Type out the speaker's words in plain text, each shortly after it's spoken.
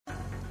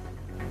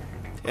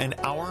an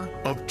hour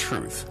of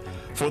truth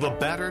for the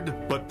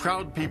battered but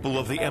proud people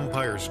of the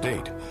Empire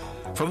State.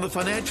 From the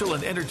financial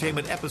and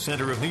entertainment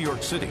epicenter of New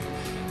York City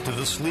to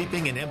the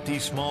sleeping and empty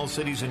small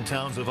cities and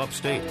towns of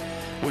upstate,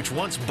 which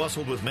once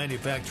bustled with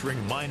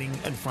manufacturing, mining,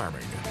 and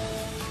farming.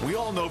 We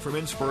all know from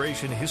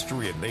inspiration,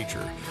 history, and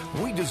nature,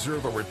 we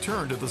deserve a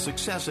return to the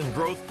success and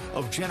growth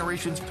of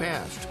generations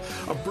past,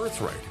 a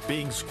birthright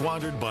being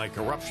squandered by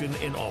corruption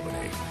in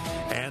Albany,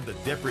 and the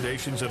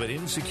depredations of an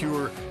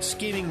insecure,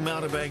 scheming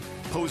mountebank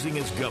posing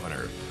as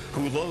governor,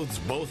 who loathes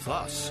both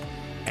us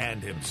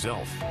and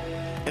himself.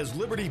 As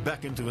liberty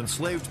beckoned to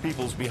enslaved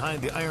peoples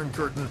behind the Iron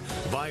Curtain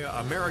via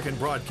American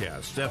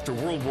broadcasts after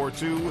World War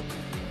II,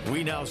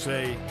 we now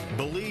say,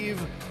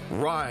 believe,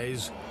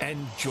 rise,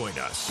 and join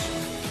us.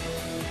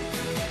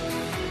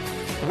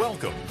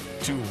 Welcome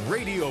to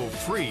Radio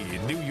Free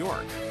New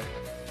York.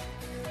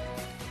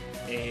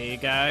 Hey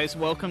guys,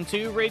 welcome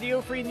to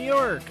Radio Free New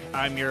York.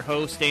 I'm your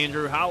host,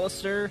 Andrew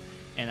Hollister,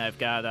 and I've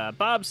got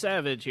Bob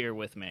Savage here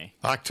with me.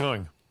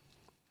 Achtung.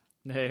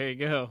 There you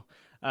go.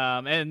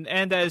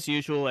 And as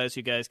usual, as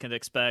you guys can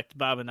expect,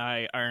 Bob and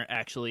I aren't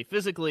actually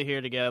physically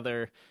here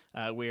together.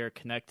 We are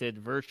connected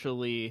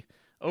virtually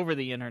over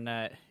the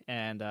internet,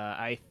 and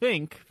I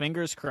think,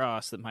 fingers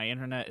crossed, that my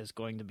internet is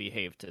going to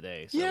behave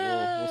today. So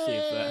we'll see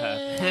if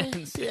that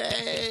happens.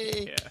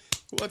 Yay! Yeah.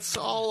 Let's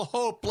all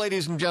hope,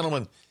 ladies and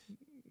gentlemen.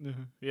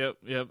 Yep,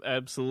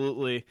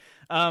 absolutely.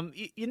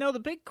 You know, the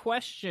big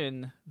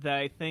question that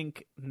I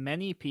think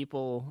many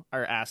people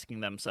are asking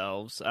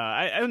themselves,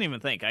 I don't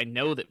even think, I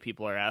know that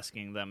people are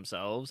asking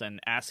themselves, and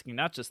asking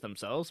not just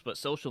themselves, but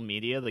social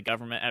media, the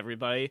government,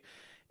 everybody,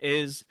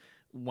 is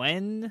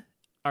when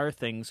are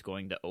things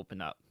going to open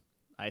up?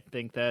 I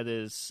think that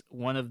is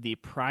one of the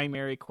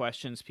primary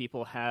questions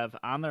people have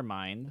on their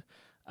mind.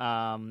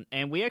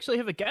 And we actually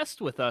have a guest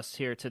with us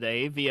here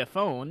today via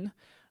phone.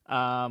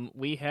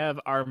 We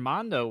have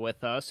Armando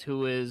with us,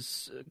 who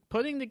is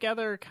putting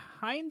together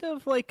kind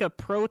of like a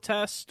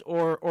protest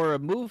or a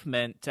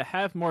movement to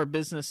have more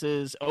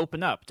businesses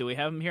open up. Do we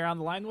have him here on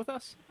the line with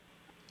us?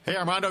 Hey,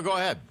 Armando, go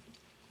ahead.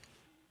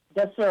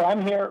 Yes, sir.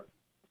 I'm here.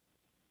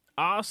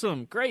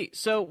 Awesome. Great.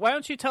 So why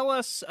don't you tell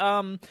us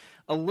a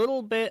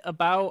little bit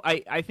about,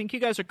 I think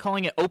you guys are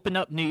calling it Open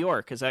Up New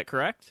York. Is that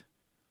correct?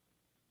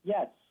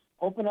 Yes.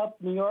 Open Up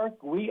New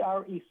York. We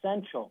are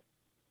essential.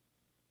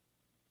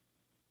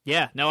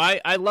 Yeah, no,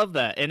 I love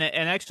that. And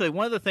actually,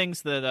 one of the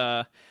things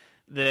that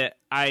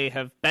I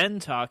have been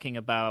talking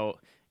about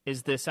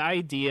is this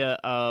idea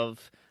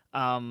of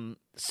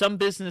some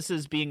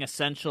businesses being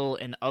essential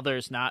and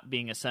others not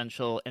being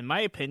essential. In my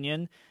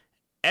opinion,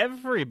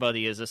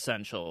 everybody is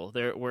essential.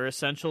 We're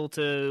essential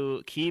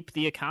to keep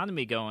the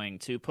economy going,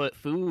 to put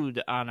food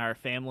on our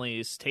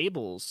families'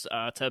 tables,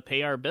 to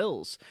pay our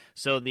bills.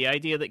 So the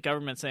idea that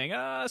government's saying,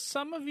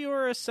 some of you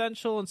are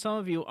essential and some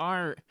of you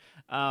aren't,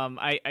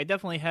 I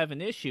definitely have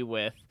an issue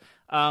with.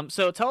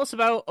 So tell us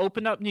about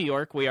Open Up New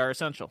York. We are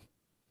essential.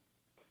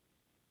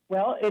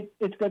 Well,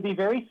 it's going to be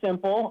very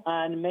simple.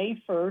 On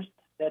May 1st,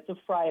 that's a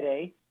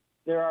Friday,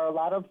 there are a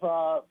lot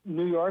of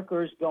New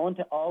Yorkers going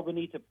to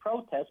Albany to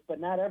protest, but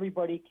not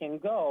everybody can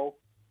go,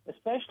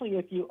 especially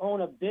if you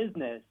own a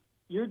business.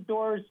 Your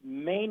doors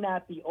may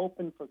not be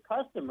open for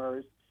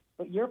customers,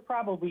 but you're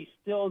probably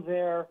still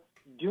there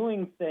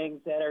doing things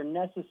that are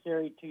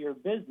necessary to your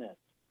business.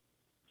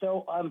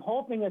 So I'm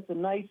hoping it's a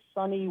nice,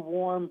 sunny,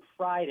 warm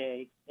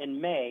Friday in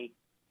May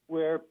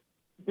where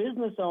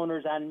business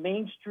owners on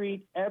Main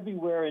Street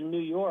everywhere in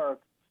New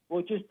York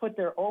will just put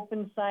their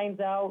open signs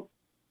out,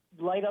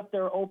 light up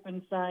their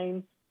open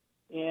signs,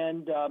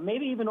 and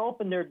maybe even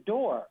open their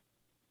door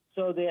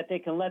so that they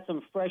can let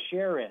some fresh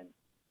air in.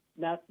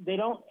 Now, they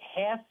don't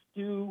have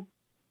to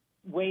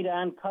wait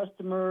on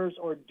customers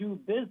or do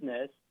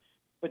business,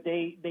 but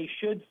they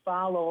should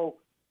follow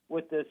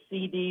what the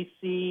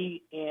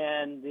CDC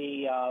and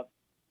the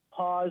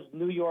Pause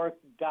New York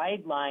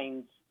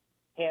guidelines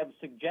have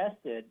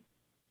suggested.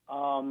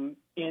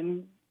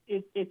 And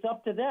it's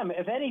up to them.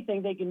 If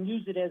anything, they can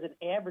use it as an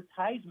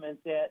advertisement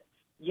that,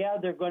 yeah,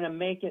 they're going to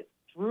make it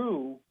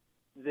through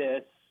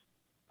this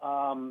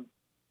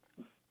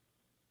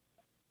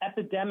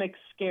epidemic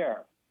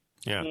scare.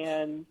 Yeah.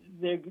 And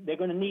they're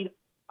going to need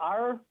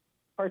our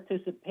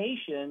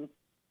participation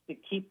to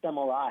keep them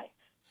alive.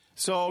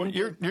 So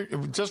you're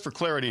just for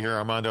clarity here,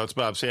 Armando, it's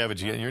Bob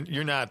Savage.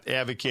 You're not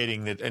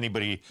advocating that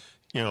anybody,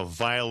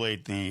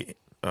 violate the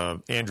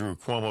Andrew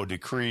Cuomo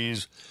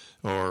decrees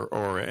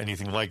or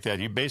anything like that.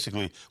 You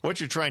basically, what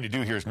you're trying to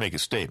do here is make a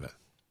statement.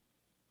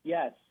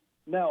 Yes.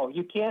 No,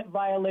 you can't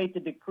violate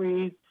the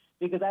decrees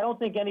because I don't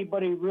think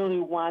anybody really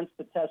wants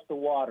to test the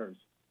waters.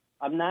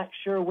 I'm not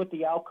sure what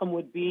the outcome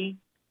would be,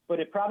 but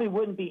it probably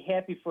wouldn't be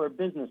happy for a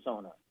business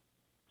owner.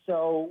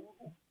 So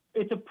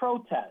it's a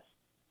protest.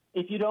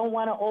 If you don't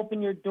want to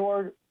open your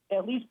door,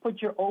 at least put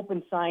your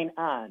open sign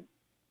on.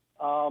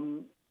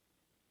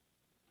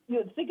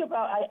 Think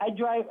about,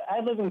 I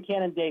live in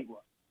Canandaigua.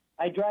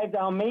 I drive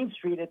down Main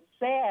Street. It's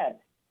sad.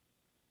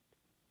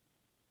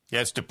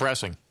 Yeah, it's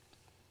depressing.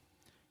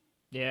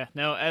 Yeah,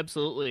 no,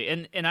 absolutely.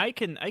 And I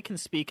can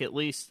speak at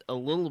least a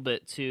little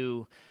bit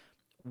to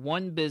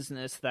one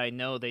business that I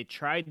know they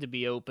tried to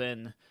be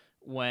open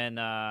when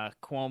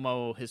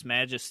Cuomo, His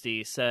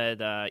Majesty,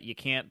 said you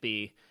can't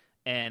be.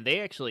 And they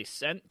actually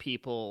sent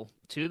people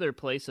to their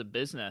place of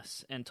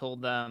business and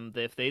told them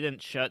that if they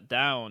didn't shut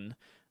down,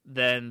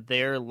 then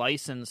their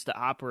license to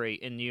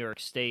operate in New York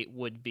State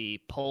would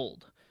be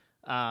pulled.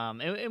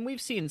 And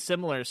we've seen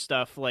similar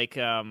stuff like,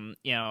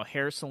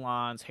 hair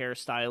salons,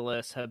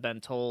 hairstylists have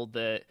been told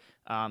that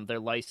their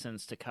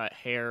license to cut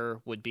hair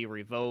would be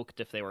revoked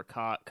if they were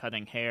caught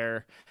cutting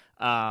hair.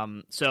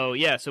 So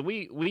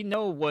we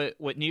know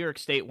what New York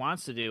State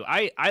wants to do.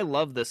 I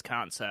love this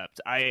concept.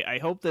 I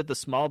hope that the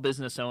small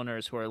business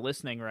owners who are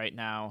listening right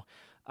now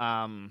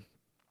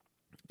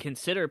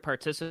consider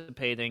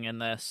participating in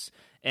this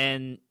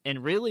and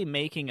really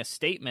making a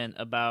statement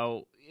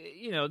about,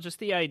 just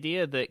the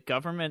idea that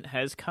government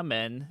has come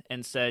in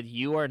and said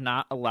you are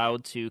not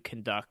allowed to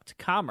conduct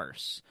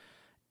commerce.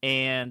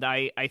 And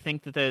I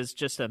think that is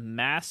just a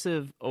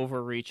massive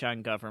overreach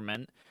on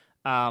government.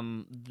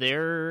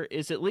 There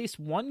is at least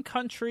one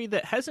country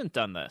that hasn't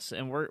done this,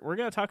 and we're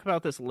going to talk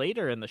about this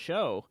later in the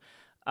show.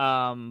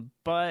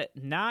 But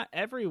not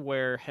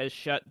everywhere has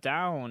shut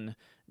down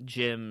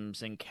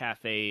gyms and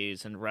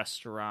cafes and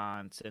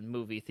restaurants and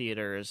movie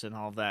theaters and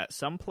all that.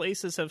 Some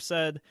places have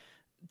said,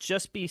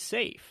 just be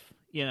safe,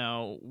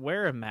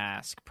 wear a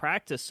mask,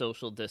 practice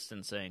social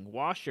distancing,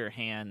 wash your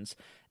hands,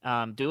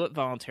 do it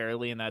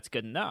voluntarily, and that's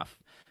good enough.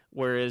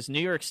 Whereas New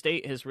York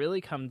State has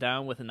really come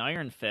down with an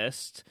iron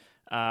fist,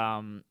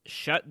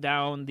 shut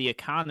down the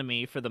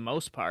economy for the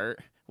most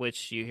part,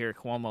 which you hear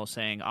Cuomo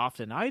saying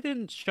often, I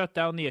didn't shut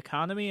down the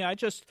economy, I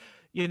just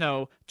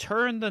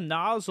turn the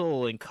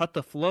nozzle and cut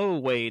the flow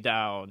way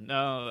down.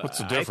 What's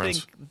the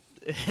difference?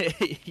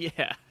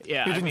 Yeah.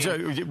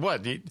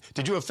 What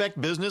did you affect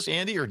business,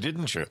 Andy, or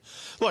didn't you?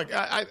 Look,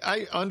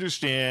 I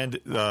understand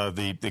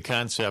the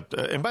concept.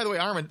 And by the way,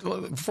 Armin,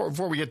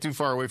 before we get too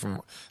far away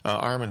from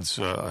Armin's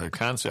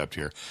concept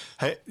here,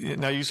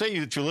 now you say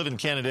that you live in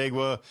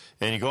Canandaigua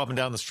and you go up and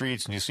down the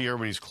streets and you see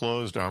everybody's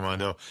closed.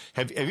 Armando,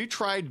 have you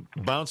tried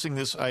bouncing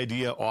this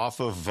idea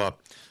off of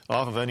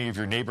any of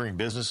your neighboring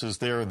businesses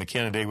there in the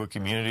Canandaigua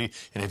community,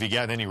 and have you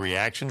gotten any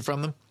reaction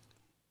from them?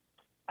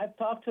 I've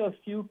talked to a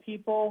few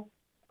people.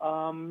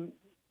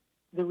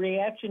 The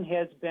reaction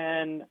has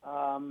been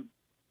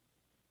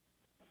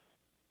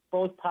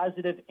both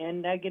positive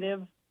and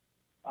negative.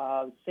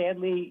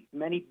 Sadly,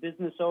 many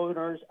business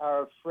owners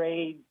are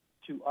afraid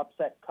to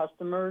upset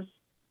customers,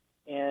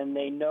 and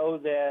they know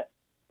that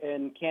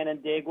in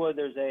Canandaigua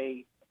there's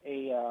a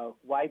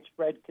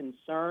widespread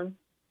concern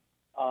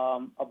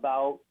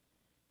about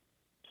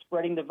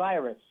spreading the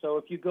virus. So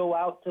if you go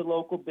out to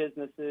local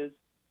businesses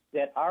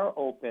that are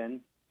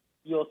open,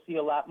 you'll see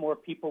a lot more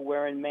people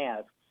wearing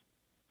masks.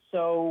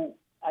 So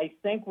I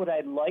think what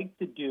I'd like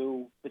to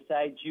do,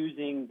 besides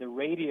using the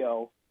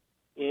radio,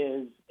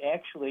 is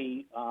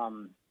actually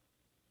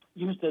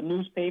use the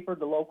newspaper,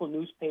 the local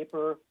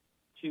newspaper,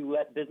 to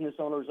let business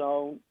owners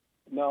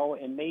know,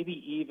 and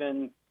maybe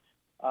even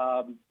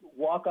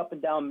walk up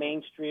and down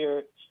Main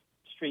Street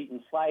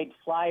and slide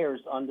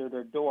flyers under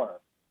their door.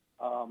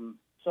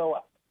 So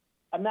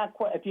I'm not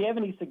quite. If you have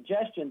any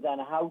suggestions on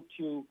how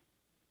to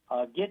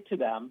get to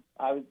them,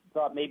 I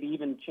thought maybe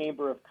even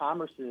Chamber of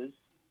Commerce's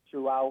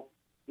throughout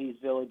these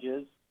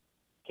villages,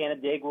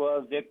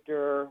 Canandaigua,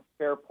 Victor,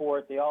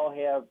 Fairport, they all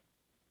have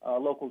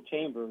local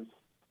chambers.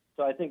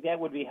 So I think that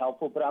would be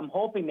helpful. But I'm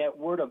hoping that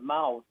word of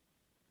mouth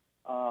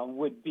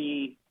would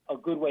be a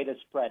good way to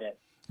spread it.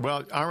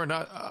 Well,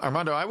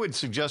 Armando, I would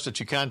suggest that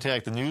you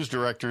contact the news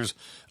directors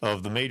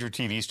of the major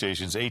TV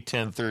stations, 8,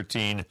 10,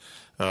 13,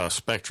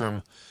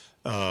 Spectrum,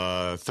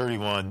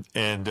 31,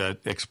 and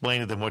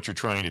explain to them what you're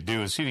trying to do,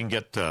 and see if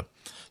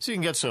you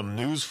can get some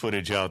news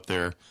footage out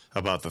there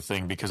about the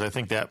thing, because I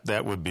think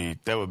that would be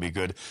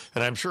good.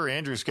 And I'm sure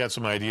Andrew's got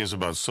some ideas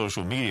about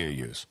social media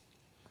use.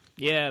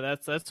 Yeah,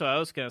 that's what I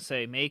was gonna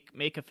say.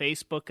 Make a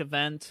Facebook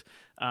event,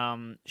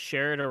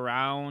 share it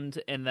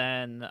around, and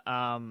then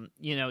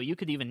you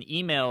could even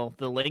email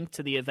the link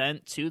to the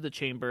event to the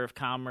Chamber of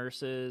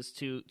Commerce's,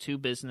 to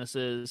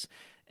businesses,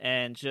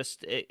 and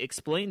just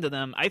explain to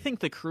them. I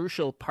think the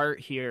crucial part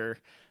here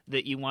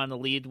that you want to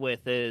lead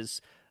with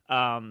is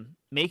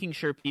making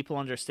sure people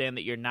understand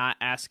that you're not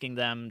asking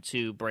them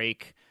to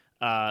break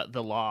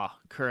the law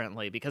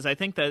currently, because I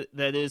think that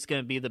is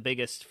going to be the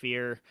biggest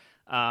fear.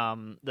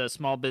 The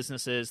small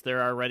businesses,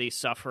 they're already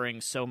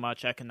suffering so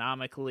much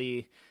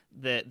economically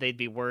that they'd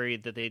be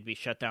worried that they'd be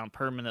shut down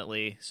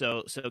permanently.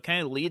 So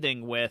kind of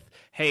leading with,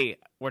 hey,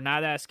 we're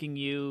not asking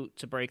you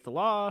to break the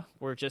law.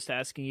 We're just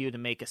asking you to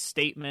make a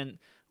statement,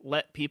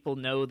 let people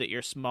know that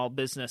your small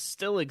business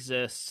still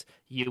exists,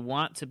 you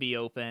want to be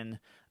open,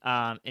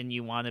 and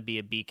you want to be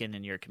a beacon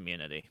in your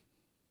community.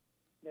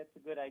 That's a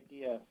good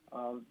idea.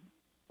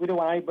 We don't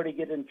want anybody to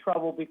get in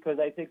trouble, because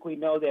I think we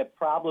know that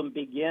problem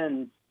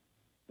begins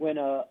when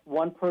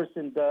one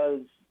person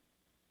does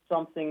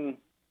something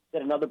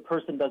that another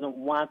person doesn't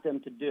want them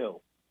to do.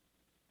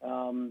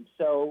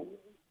 So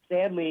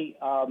sadly,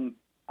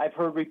 I've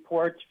heard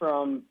reports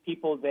from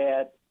people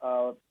that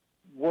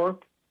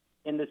work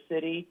in the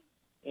city,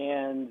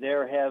 and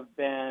there have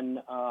been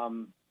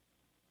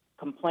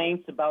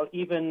complaints about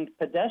even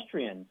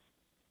pedestrians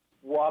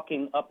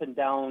walking up and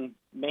down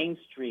Main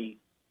Street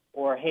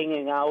or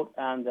hanging out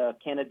on the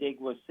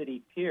Canandaigua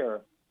City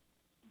Pier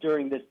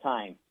during this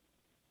time.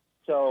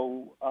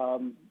 So,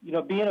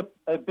 being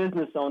a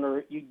business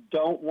owner, you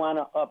don't want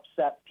to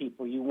upset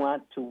people. You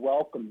want to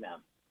welcome them.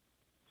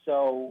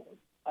 So,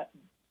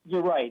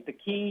 you're right. The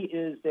key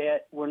is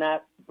that we're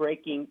not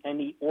breaking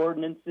any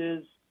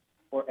ordinances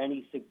or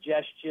any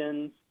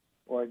suggestions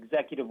or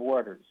executive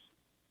orders.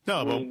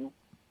 No,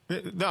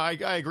 I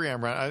agree,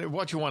 Amran.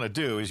 What you want to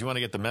do is you want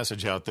to get the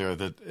message out there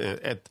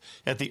that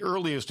at the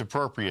earliest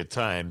appropriate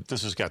time,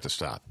 this has got to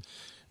stop.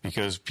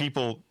 Because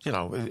people,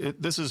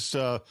 this is,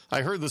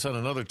 I heard this on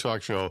another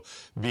talk show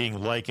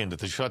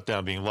the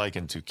shutdown being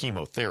likened to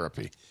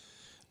chemotherapy.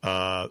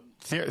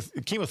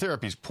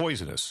 Chemotherapy is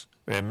poisonous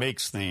and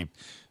makes the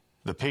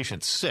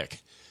patient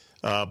sick.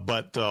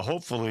 But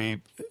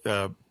hopefully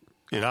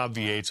it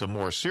obviates a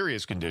more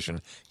serious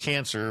condition,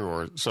 cancer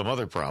or some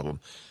other problem.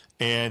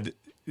 And,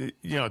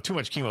 too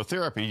much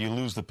chemotherapy, you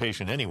lose the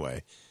patient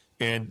anyway.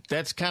 And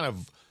that's kind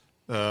of,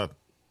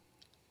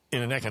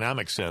 in an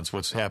economic sense,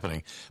 what's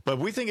happening. But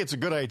we think it's a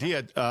good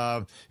idea,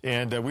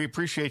 and we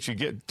appreciate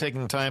you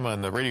taking time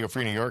on the Radio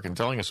Free New York and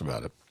telling us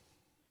about it.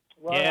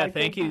 Well,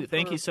 thank you.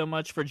 Thank you so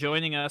much for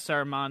joining us,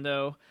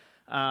 Armando.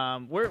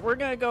 We're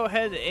going to go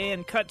ahead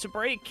and cut to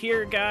break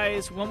here,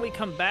 guys. When we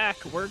come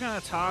back, we're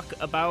going to talk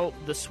about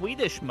the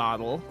Swedish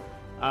model,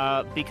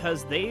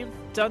 because they've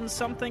done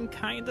something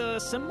kind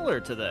of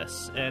similar to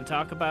this, and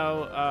talk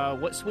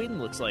about what Sweden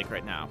looks like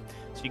right now.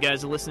 So you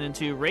guys are listening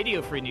to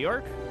Radio Free New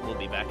York. We'll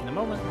be back in a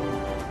moment.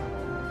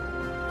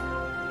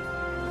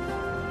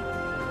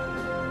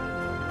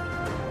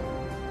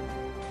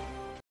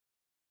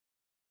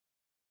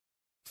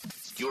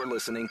 You're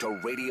listening to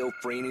Radio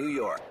Free New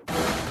York.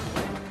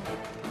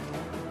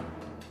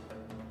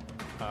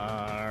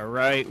 All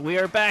right, we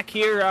are back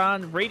here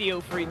on Radio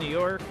Free New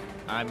York.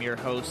 I'm your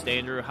host,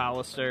 Andrew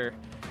Hollister.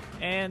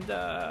 And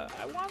I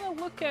want to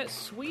look at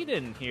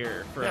Sweden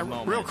here for a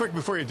moment. Real quick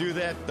before you do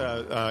that,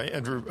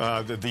 Andrew,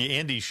 the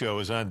Andy Show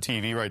is on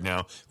TV right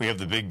now. We have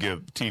the big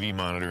TV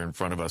monitor in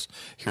front of us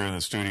here in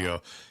the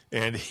studio.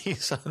 And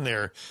he's on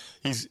there.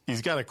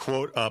 He's got a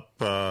quote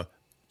up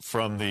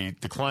from the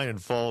decline and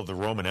fall of the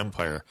Roman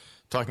Empire,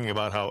 talking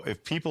about how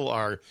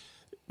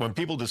when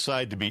people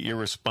decide to be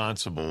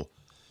irresponsible,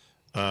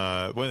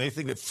 when they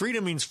think that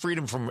freedom means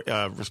freedom from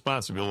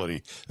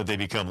responsibility, that they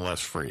become less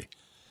free.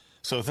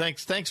 So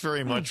thanks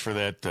very much for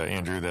that,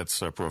 Andrew. That's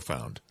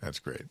profound. That's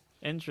great.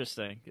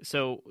 Interesting.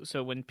 So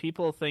when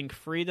people think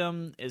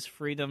freedom is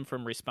freedom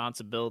from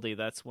responsibility,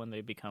 that's when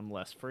they become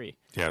less free.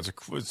 Yeah,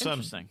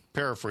 it's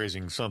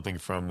paraphrasing something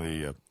from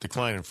the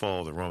decline and fall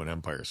of the Roman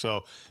Empire.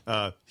 So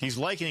he's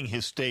likening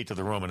his state to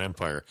the Roman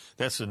Empire.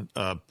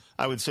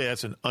 I would say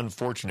that's an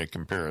unfortunate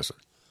comparison.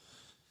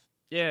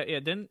 Yeah.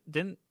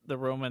 Didn't the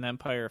Roman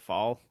Empire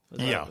fall?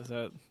 Yes,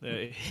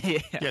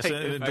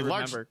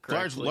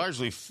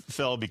 largely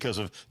fell because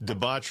of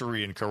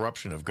debauchery and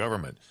corruption of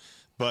government.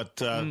 But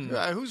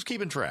who's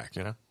keeping track?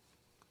 Yeah.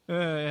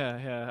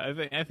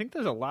 I think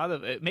there's a lot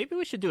of it. Maybe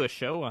we should do a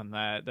show on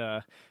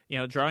that.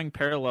 Drawing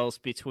parallels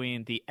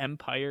between the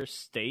Empire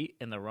State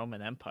and the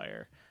Roman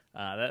Empire.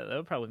 That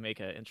would probably make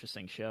an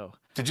interesting show.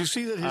 Did you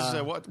see that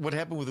his what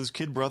happened with his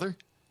kid brother?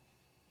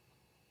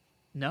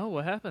 No,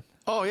 what happened?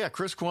 Oh yeah,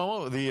 Chris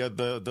Cuomo,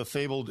 the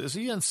fabled. Is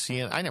he on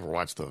CNN? I never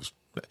watched those.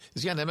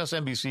 Is he on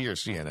MSNBC or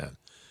CNN?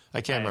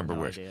 I can't remember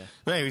which. Idea.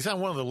 But anyway, he's on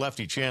one of the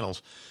lefty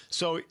channels.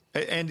 So,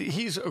 and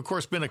he's of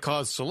course been a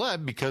cause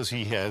celeb because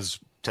he has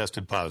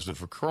tested positive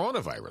for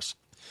coronavirus.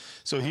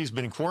 So he's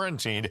been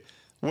quarantined.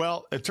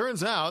 Well, it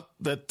turns out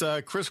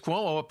that Chris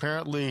Cuomo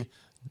apparently,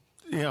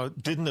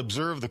 didn't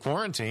observe the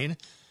quarantine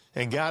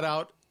and got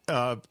out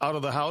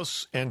of the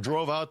house and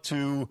drove out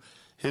to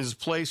his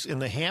place in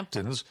the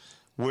Hamptons,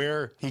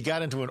 where he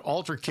got into an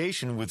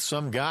altercation with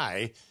some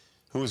guy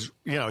who was,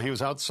 he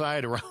was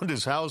outside around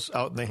his house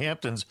out in the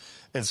Hamptons,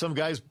 and some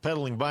guy's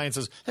pedaling by and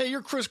says, "Hey,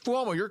 you're Chris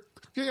Cuomo. You're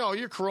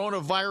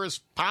coronavirus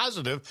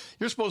positive.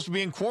 You're supposed to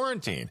be in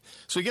quarantine."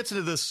 So he gets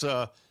into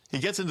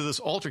this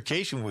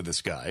altercation with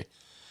this guy,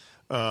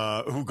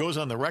 who goes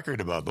on the record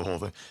about the whole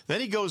thing.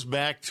 Then he goes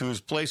back to his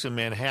place in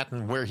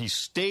Manhattan where he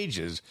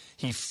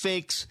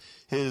fakes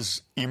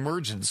his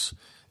emergence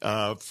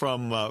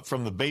from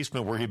the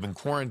basement where he'd been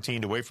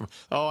quarantined away from.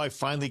 Oh, I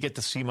finally get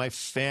to see my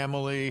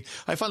family.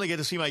 I finally get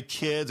to see my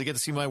kids. I get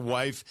to see my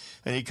wife.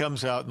 And he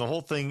comes out, and the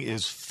whole thing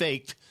is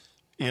faked,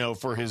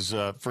 for his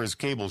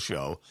cable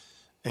show.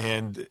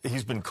 And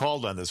he's been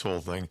called on this whole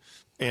thing.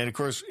 And of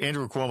course,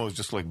 Andrew Cuomo is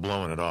just like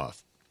blowing it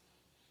off.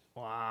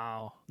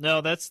 Wow.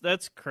 No,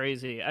 that's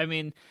crazy. I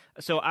mean,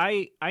 so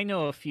I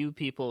know a few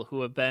people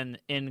who have been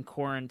in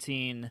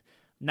quarantine,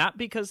 not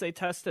because they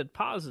tested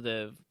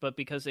positive, but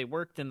because they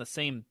worked in the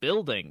same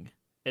building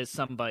as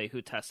somebody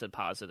who tested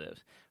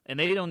positive. And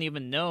they don't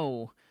even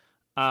know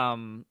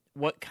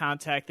what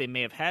contact they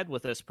may have had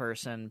with this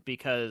person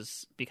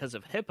because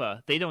of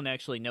HIPAA. They don't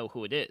actually know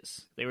who it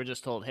is. They were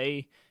just told,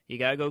 hey, you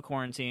got to go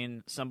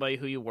quarantine. Somebody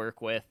who you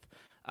work with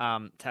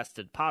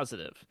tested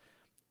positive.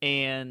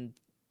 And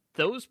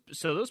those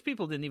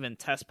people didn't even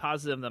test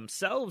positive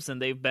themselves,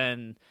 and they've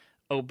been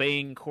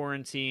obeying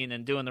quarantine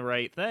and doing the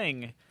right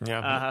thing.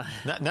 Yeah,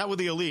 not with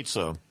the elites,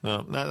 though.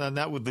 No,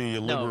 not with the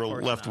liberal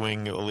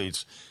left-wing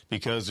elites,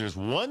 because there's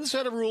one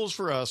set of rules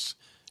for us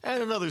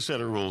and another set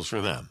of rules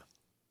for them.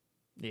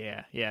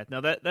 Yeah.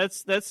 No,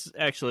 that's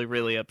actually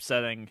really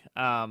upsetting.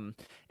 And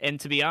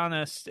to be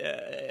honest,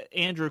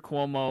 Andrew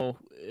Cuomo,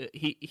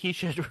 he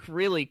should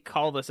really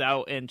call this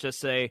out and just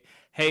say,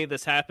 hey,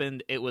 this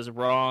happened. It was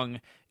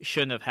wrong. It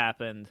shouldn't have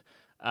happened.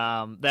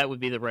 That would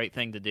be the right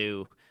thing to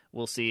do.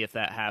 We'll see if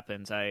that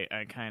happens. I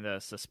kind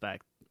of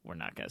suspect we're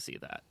not going to see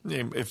that.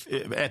 If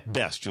at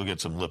best, you'll get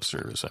some lip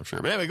service, I'm sure.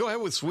 But anyway, go ahead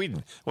with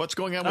Sweden. What's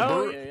going on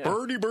with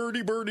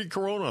birdie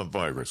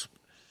coronavirus?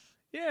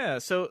 Yeah,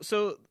 so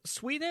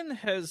Sweden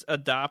has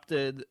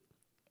adopted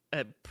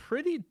a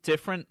pretty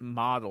different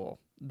model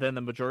than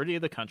the majority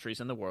of the countries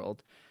in the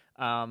world.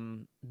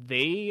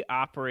 They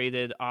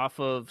operated off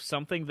of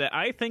something that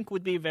I think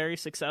would be very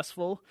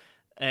successful.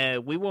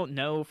 We won't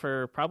know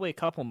for probably a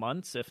couple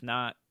months, if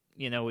not,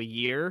 a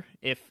year,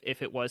 if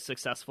it was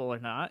successful or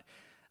not.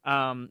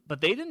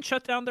 But they didn't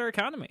shut down their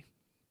economy.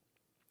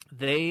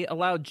 They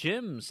allowed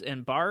gyms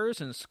and bars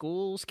and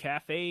schools,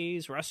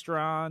 cafes,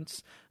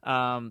 restaurants.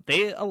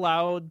 They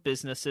allowed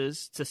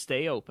businesses to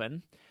stay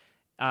open.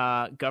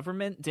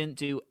 Government didn't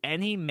do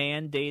any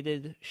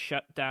mandated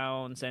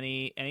shutdowns,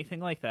 anything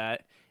like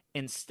that.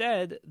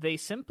 Instead, they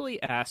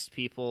simply asked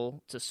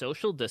people to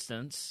social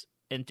distance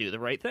and do the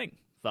right thing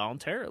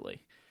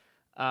voluntarily.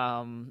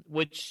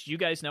 Which you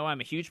guys know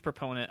I'm a huge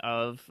proponent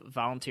of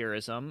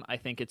volunteerism. I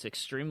think it's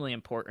extremely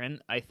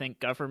important. I think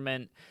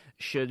government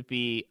should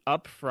be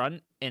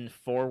upfront and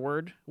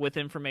forward with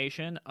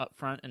information,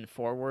 upfront and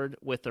forward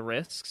with the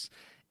risks,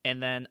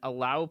 and then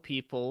allow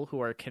people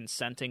who are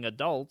consenting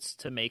adults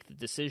to make the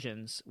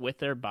decisions with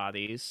their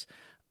bodies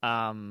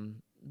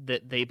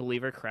that they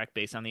believe are correct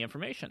based on the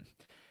information.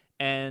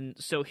 And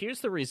so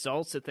here's the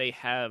results that they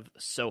have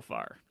so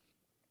far.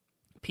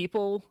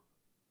 People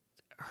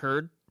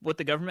heard what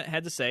the government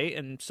had to say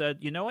and said,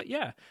 you know what?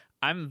 Yeah,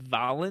 I'm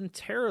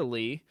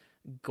voluntarily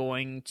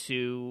going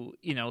to,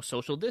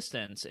 social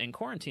distance and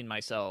quarantine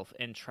myself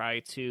and try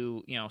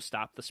to,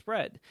 stop the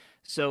spread.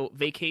 So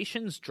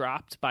vacations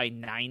dropped by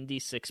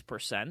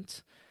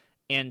 96%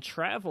 and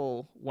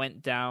travel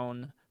went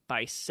down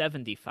by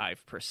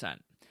 75%.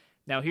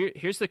 Now,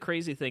 here's the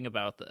crazy thing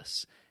about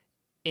this.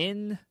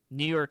 In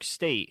New York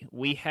State,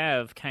 we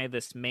have kind of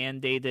this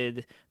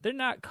mandated, they're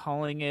not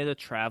calling it a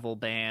travel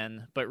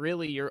ban, but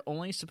really you're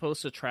only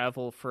supposed to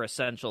travel for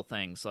essential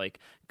things like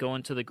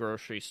going to the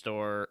grocery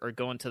store or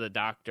going to the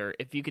doctor,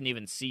 if you can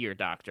even see your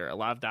doctor. A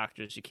lot of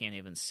doctors you can't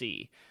even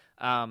see.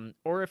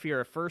 Or if you're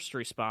a first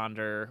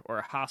responder or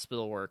a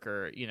hospital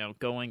worker,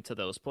 going to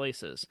those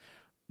places.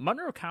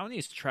 Monroe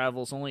County's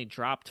travel's only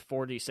dropped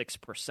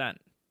 46%,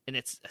 and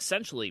it's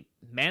essentially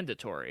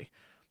mandatory.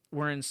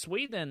 Where in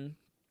Sweden,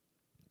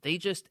 they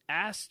just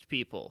asked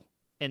people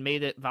and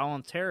made it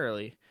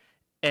voluntarily,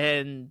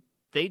 and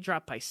they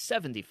dropped by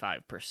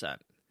 75%.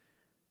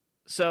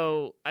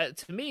 So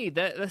to me,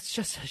 that's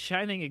just a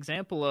shining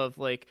example of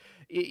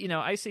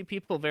I see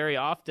people very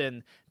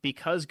often,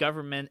 because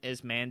government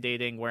is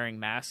mandating wearing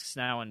masks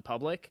now in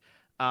public,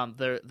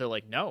 they're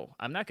like, no,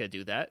 I'm not going to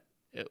do that.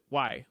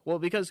 Why? Well,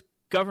 because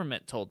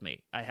government told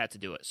me I had to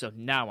do it, so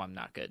now I'm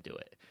not going to do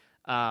it.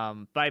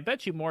 But I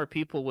bet you more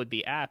people would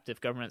be apt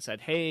if government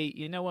said, hey,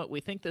 you know what,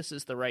 we think this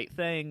is the right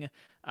thing.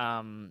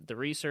 The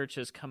research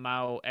has come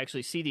out.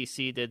 Actually,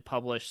 CDC did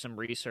publish some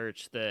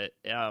research that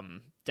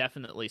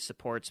definitely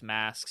supports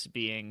masks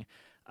being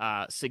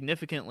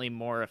significantly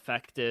more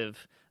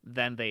effective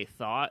than they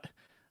thought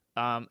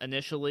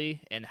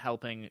initially in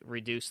helping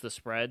reduce the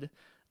spread,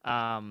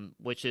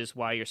 which is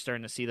why you're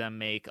starting to see them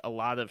make a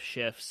lot of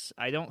shifts.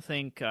 I don't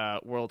think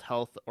World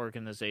Health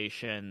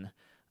Organization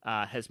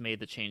has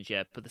made the change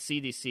yet, but the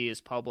CDC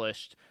has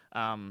published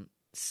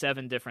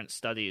 7 different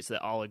studies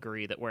that all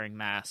agree that wearing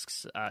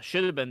masks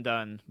should have been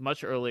done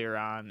much earlier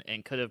on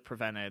and could have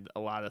prevented a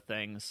lot of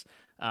things.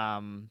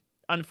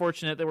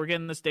 Unfortunate that we're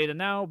getting this data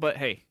now, but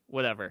hey,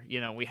 whatever.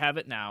 We have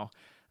it now.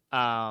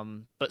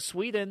 But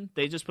Sweden,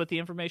 they just put the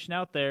information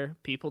out there.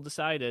 People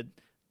decided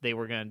they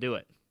were going to do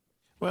it.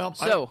 Well,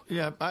 so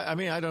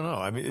I don't know.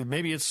 I mean,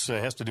 maybe it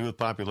has to do with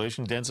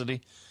population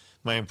density.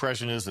 My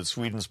impression is that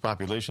Sweden's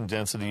population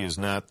density is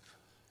not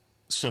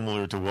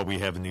similar to what we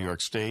have in New York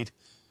State.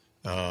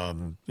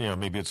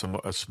 Maybe it's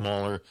a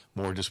smaller,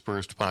 more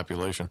dispersed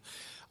population.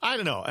 I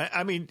don't know.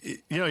 I mean,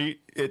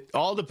 it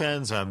all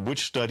depends on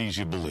which studies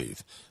you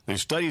believe.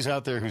 There's studies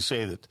out there which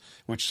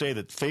say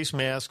that face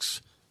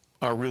masks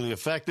are really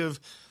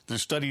effective.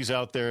 There's studies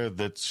out there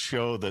that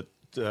show that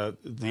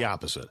the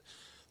opposite,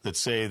 that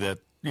say that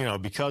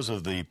because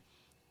of the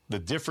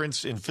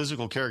difference in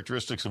physical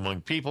characteristics among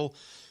people,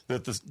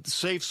 that the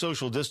safe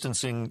social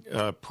distancing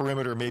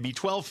perimeter may be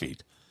 12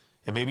 feet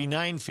It may be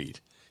 9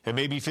 feet. It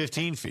may be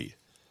 15 feet.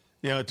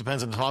 It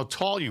depends on how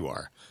tall you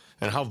are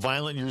and how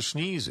violent your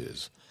sneeze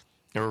is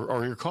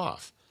or your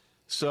cough.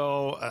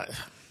 So,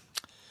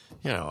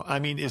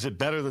 is it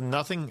better than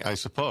nothing? I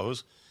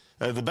suppose.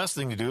 The best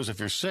thing to do is if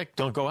you're sick,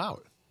 don't go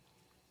out.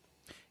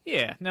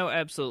 Yeah, no,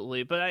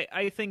 absolutely. But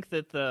I think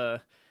that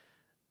the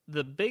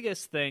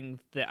biggest thing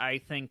that I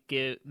think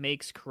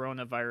makes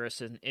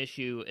coronavirus an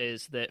issue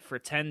is that for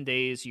 10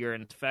 days you're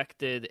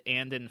infected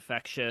and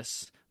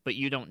infectious, but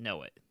you don't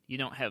know it. You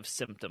don't have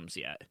symptoms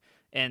yet.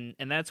 And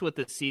that's what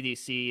the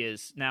CDC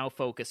is now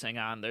focusing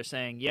on. They're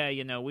saying,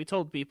 we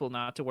told people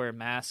not to wear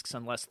masks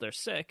unless they're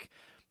sick,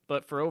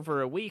 but for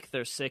over a week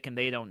they're sick and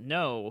they don't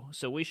know.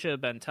 So we should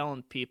have been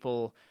telling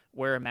people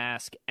wear a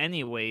mask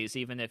anyways,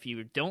 even if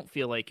you don't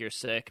feel like you're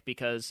sick,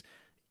 because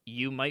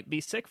you might be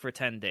sick for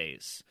 10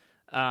 days.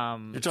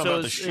 You're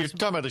talking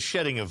about the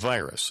shedding of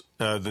virus,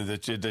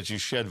 that you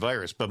shed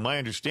virus. But my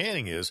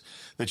understanding is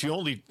that you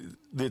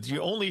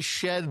only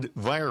shed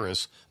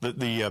virus.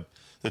 The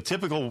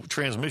typical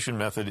transmission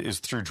method is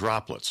through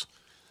droplets,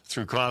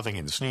 through coughing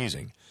and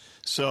sneezing.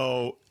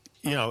 So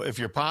if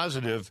you're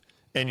positive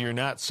and you're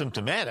not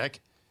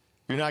symptomatic,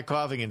 you're not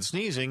coughing and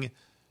sneezing,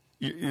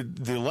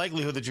 the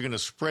likelihood that you're going to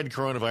spread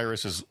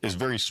coronavirus is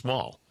very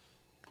small.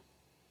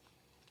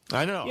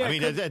 I don't know. Yeah,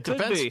 it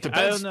depends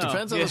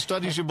on the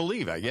studies you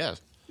believe, I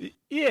guess.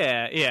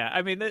 Yeah.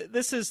 I mean,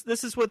 this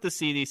is what the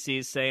CDC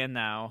is saying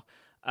now.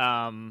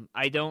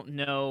 I don't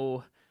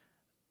know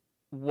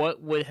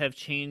what would have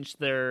changed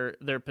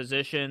their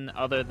position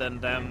other than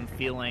them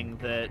feeling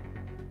that,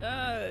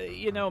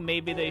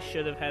 maybe they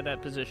should have had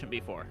that position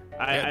before.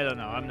 I don't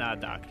know. I'm not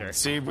a doctor.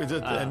 See,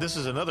 and this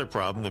is another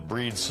problem that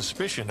breeds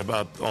suspicion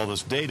about all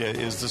this data,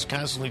 is this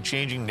constantly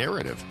changing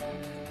narrative.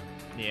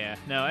 Yeah,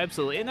 no,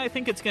 absolutely. And I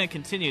think it's going to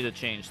continue to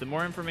change. The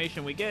more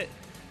information we get,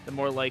 the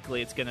more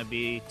likely it's going to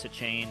be to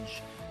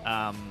change.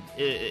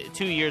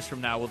 2 years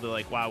from now, we'll be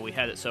like, wow, we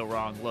had it so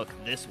wrong. Look,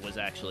 this was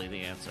actually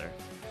the answer.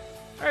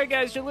 All right,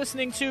 guys, you're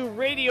listening to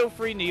Radio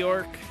Free New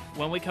York.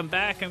 When we come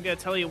back, I'm going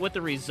to tell you what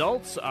the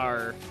results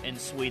are in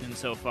Sweden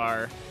so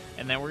far,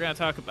 and then we're going to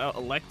talk about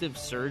elective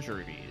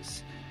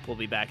surgeries. We'll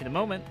be back in a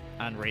moment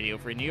on Radio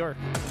Free New York.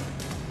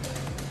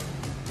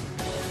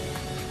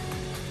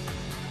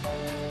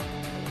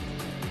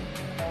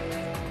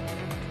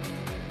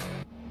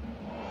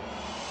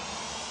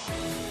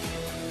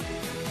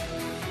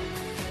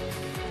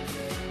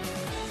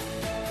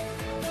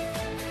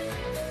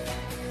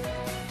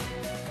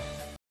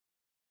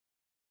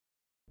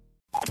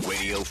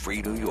 Radio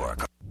Free New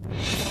York.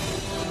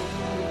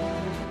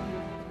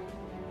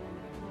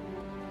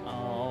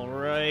 All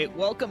right,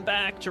 welcome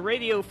back to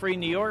Radio Free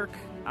New York.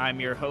 I'm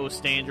your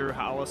host, Andrew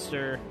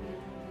Hollister.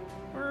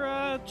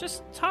 We're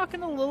just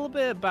talking a little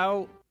bit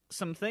about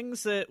some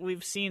things that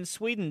we've seen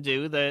Sweden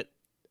do that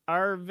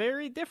are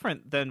very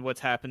different than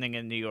what's happening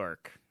in New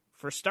York.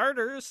 For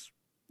starters,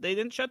 they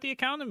didn't shut the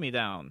economy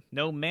down.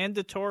 No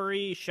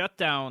mandatory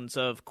shutdowns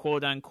of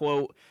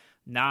quote-unquote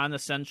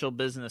non-essential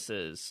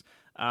businesses.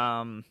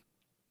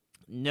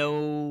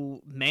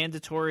 No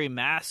mandatory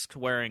mask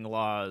wearing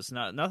laws,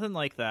 nothing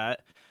like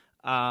that.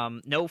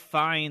 No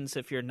fines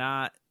if you're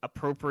not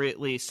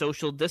appropriately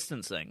social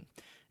distancing.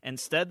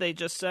 Instead, they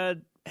just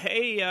said,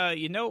 hey,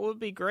 it would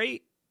be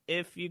great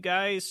if you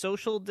guys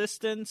social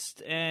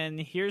distanced, and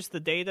here's the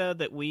data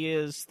that we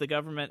as the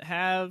government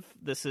have.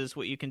 This is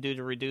what you can do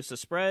to reduce the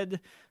spread.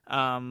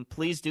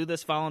 Please do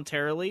this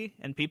voluntarily,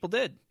 and people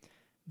did.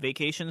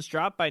 Vacations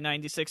dropped by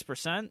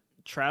 96%.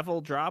 Travel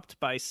dropped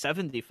by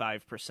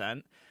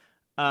 75%.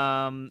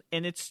 And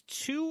it's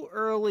too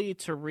early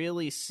to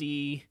really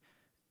see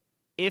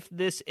if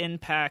this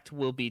impact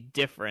will be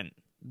different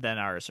than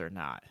ours or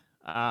not.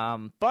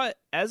 But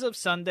as of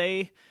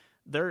Sunday,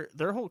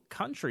 their whole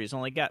country's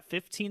only got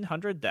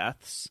 1,500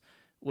 deaths,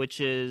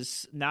 which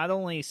is not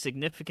only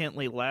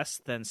significantly less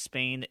than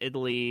Spain,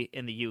 Italy,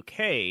 and the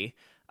UK,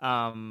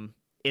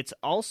 it's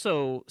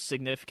also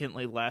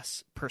significantly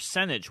less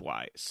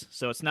percentage-wise.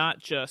 So it's not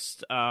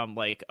just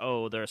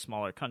they're a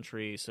smaller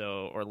country,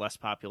 or less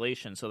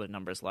population, so their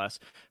number's less.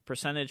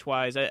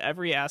 Percentage-wise,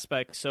 every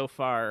aspect so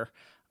far,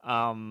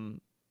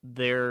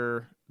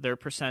 their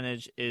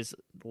percentage is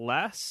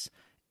less.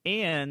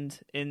 And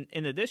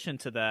in addition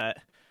to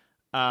that,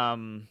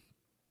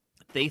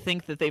 they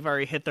think that they've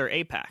already hit their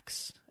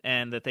apex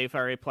and that they've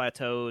already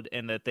plateaued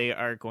and that they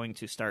are going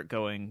to start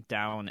going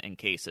down in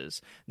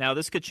cases. Now,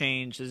 this could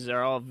change. These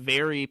are all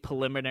very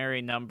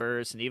preliminary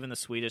numbers, and even the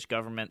Swedish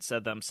government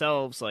said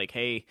themselves,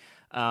 hey,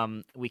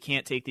 we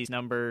can't take these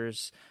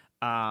numbers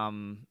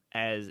and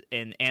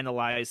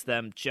analyze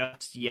them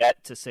just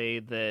yet to say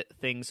that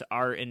things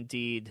are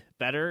indeed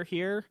better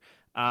here.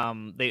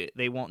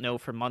 They won't know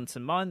for months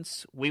and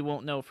months. We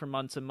won't know for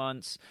months and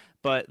months.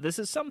 But this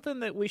is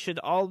something that we should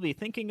all be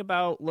thinking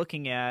about,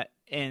 looking at,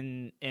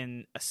 and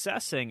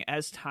assessing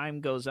as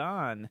time goes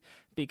on.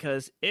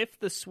 Because if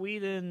the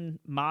Sweden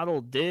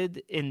model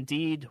did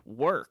indeed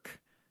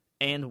work,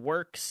 and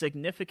work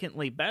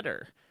significantly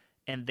better,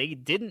 and they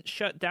didn't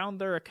shut down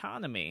their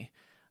economy,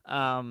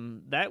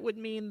 that would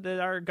mean that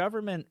our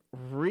government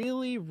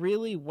really,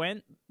 really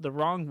went the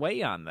wrong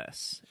way on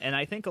this. And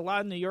I think a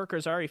lot of New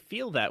Yorkers already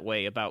feel that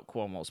way about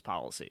Cuomo's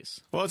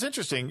policies. Well, it's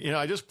interesting.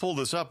 I just pulled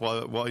this up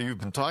while you've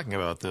been talking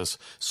about this.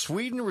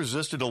 Sweden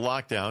resisted a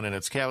lockdown, and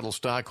its capital,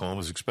 Stockholm,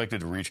 is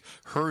expected to reach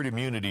herd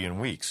immunity in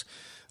weeks.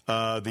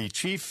 The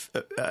chief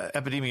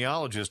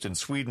epidemiologist in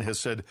Sweden has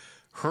said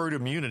herd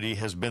immunity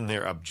has been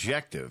their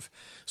objective.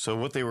 So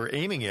what they were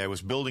aiming at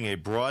was building a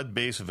broad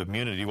base of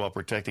immunity while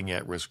protecting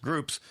at-risk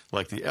groups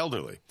like the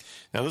elderly.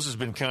 Now, this has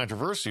been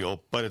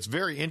controversial, but it's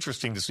very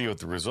interesting to see what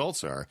the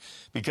results are,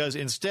 because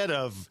instead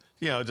of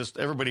just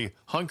everybody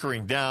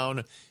hunkering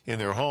down in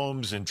their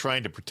homes and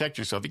trying to protect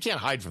yourself, you can't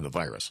hide from the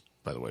virus,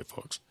 by the way,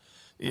 folks.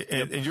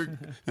 And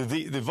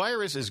the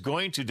virus is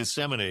going to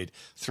disseminate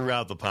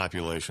throughout the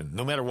population,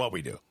 no matter what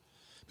we do,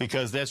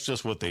 because that's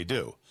just what they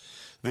do.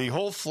 The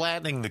whole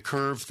flattening the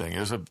curve thing,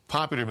 there's a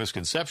popular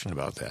misconception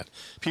about that.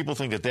 People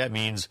think that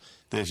means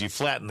that as you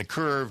flatten the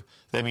curve,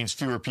 that means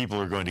fewer people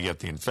are going to get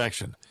the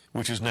infection,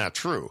 which is not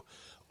true.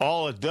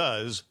 All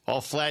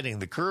flattening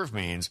the curve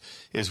means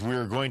is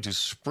we're going to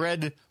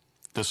spread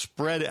the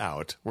spread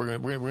out. We're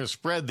going to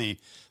spread the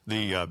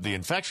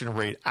infection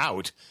rate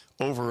out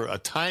over a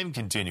time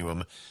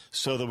continuum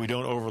so that we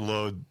don't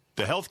overload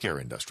the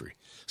healthcare industry,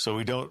 so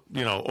we don't,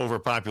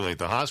 overpopulate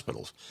the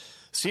hospitals.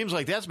 Seems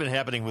like that's been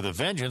happening with a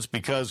vengeance,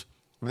 because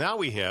now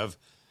we have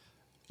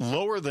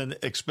lower than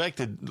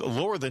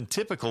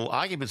typical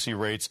occupancy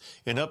rates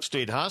in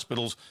upstate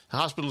hospitals.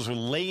 Hospitals are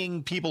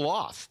laying people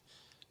off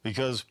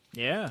because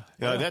that's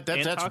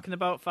talking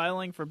about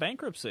filing for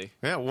bankruptcy.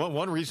 Yeah,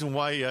 one reason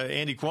why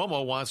Andy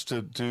Cuomo wants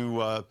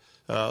to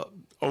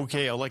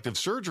okay elective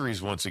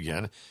surgeries once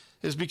again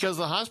is because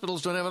the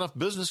hospitals don't have enough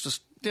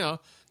business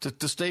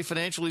to stay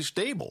financially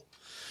stable.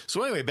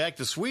 So anyway, back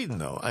to Sweden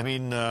though. I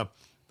mean.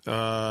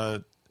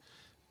 Let's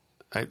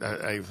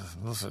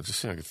just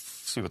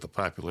see what the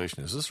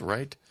population is. Is this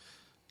right?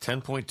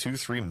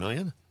 10.23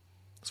 million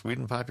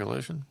Sweden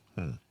population?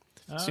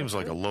 Seems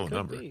like a low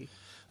number. It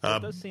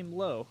does seem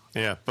low.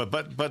 Yeah, but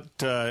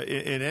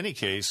in any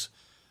case,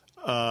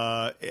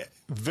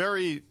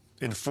 very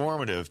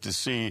informative to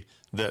see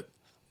that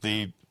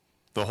the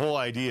whole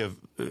idea of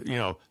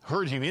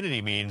herd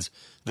immunity means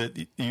that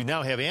you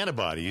now have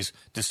antibodies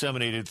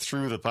disseminated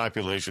through the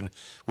population,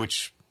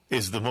 which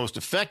is the most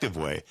effective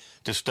way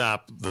to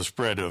stop the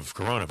spread of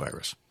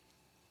coronavirus.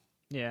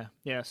 Yeah.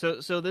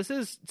 So this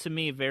is, to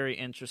me, very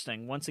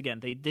interesting. Once again,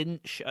 they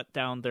didn't shut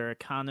down their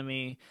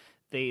economy.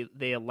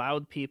 They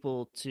allowed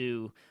people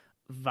to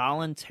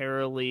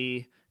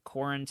voluntarily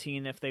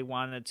quarantine if they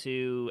wanted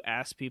to,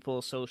 ask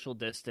people social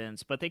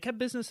distance, but they kept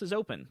businesses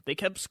open. They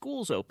kept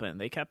schools open.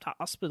 They kept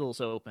hospitals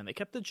open. They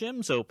kept the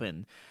gyms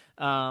open.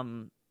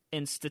 And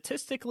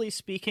statistically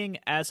speaking,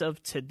 as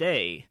of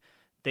today,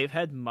 they've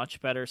had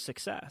much better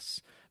success.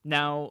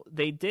 Now,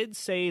 they did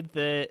say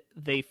that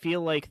they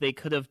feel like they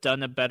could have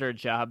done a better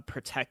job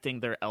protecting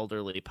their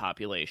elderly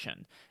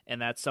population,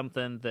 and that's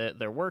something that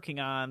they're working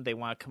on. They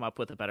want to come up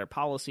with a better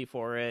policy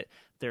for it.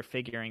 They're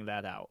figuring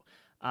that out.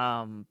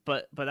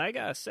 But I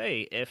gotta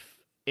say,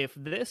 if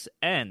this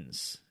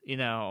ends,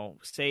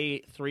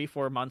 say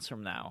 3-4 months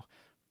from now,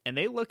 and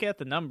they look at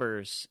the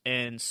numbers,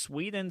 and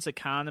Sweden's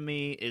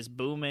economy is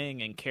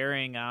booming and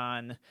carrying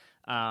on,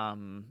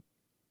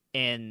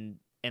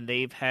 and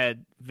they've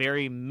had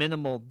very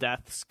minimal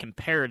deaths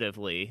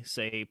comparatively,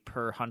 say,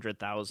 per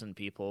 100,000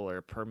 people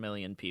or per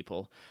million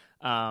people.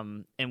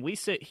 And we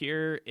sit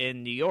here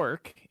in New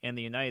York in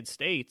the United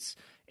States,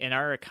 and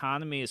our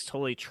economy is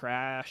totally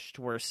trashed.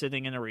 We're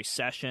sitting in a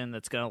recession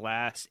that's going to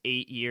last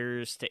 8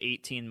 years to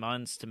 18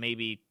 months to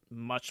maybe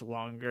much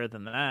longer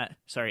than that.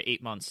 Sorry,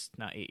 8 months,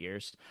 not 8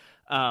 years.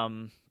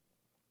 I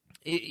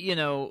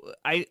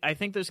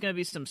think there's going to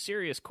be some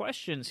serious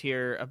questions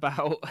here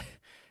about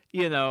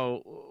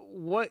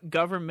what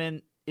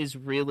government is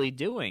really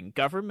doing.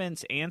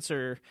 Government's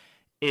answer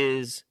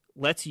is,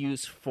 let's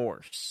use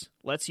force.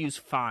 Let's use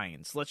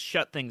fines. Let's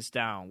shut things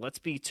down. Let's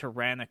be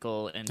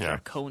tyrannical and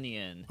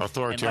draconian.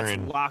 Authoritarian.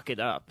 And let's lock it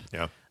up.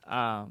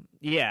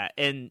 Yeah.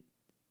 And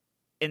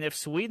if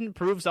Sweden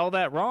proves all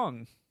that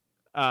wrong,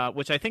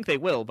 which I think they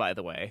will, by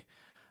the way,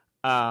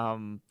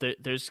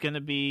 there's going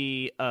to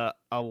be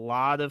a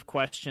lot of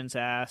questions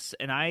asked,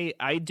 and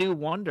I do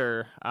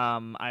wonder.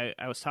 I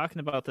was talking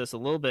about this a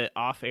little bit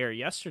off air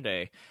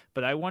yesterday,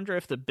 but I wonder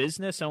if the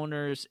business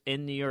owners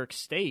in New York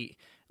State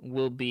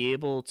will be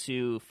able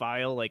to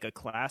file like a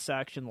class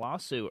action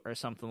lawsuit or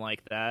something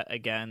like that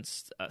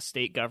against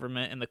state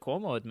government and the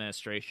Cuomo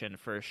administration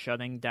for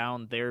shutting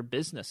down their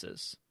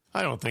businesses.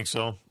 I don't think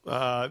so. You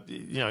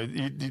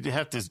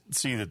have to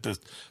see that the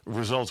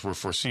results were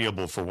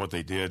foreseeable for what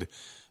they did.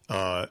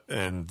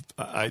 And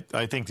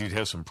I think you'd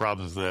have some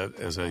problems with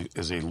that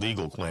as a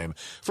legal claim.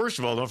 First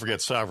of all, don't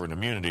forget sovereign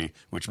immunity,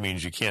 which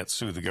means you can't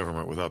sue the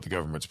government without the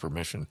government's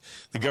permission.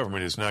 The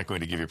government is not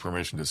going to give you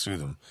permission to sue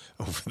them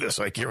over this.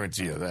 I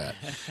guarantee you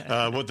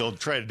that. What they'll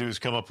try to do is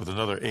come up with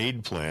another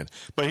aid plan.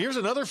 But here's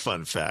another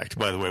fun fact,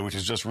 by the way, which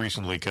has just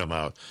recently come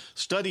out.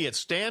 Study at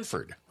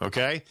Stanford,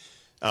 okay,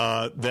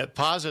 that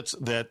posits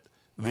that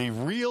the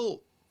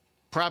real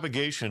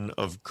propagation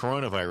of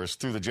coronavirus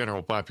through the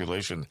general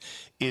population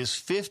is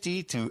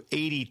 50 to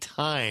 80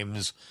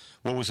 times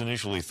what was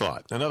initially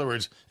thought. In other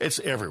words, it's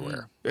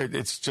everywhere.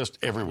 It's just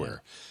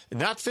everywhere.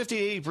 Not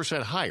 50 to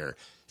 80% higher,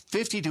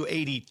 50 to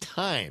 80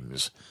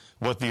 times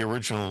what the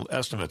original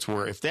estimates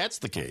were. If that's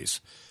the case,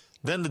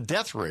 then the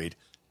death rate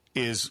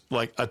is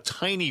like a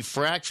tiny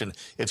fraction.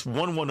 It's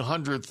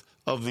 1/100th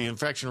of the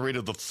infection rate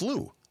of the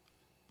flu.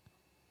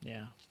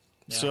 Yeah.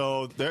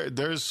 So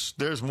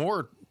there's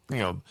more,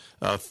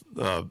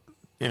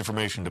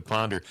 information to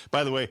ponder.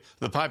 By the way,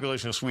 the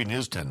population of Sweden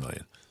is 10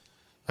 million.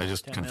 I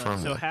just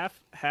confirmed so that. So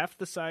half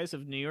the size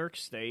of New York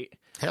State.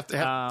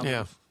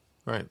 Yeah,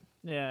 right.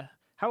 Yeah.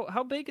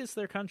 How big is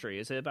their country?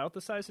 Is it about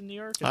the size of New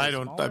York?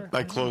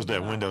 I closed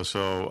that window,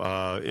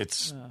 so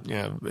it's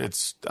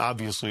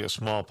obviously a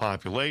small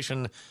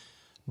population,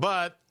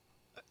 but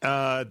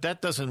that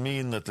doesn't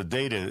mean that the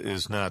data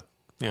is not,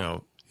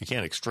 you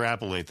can't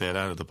extrapolate that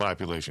out of the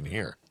population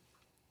here.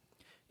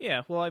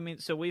 Yeah, well, I mean,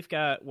 so we've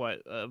got,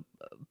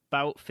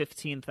 about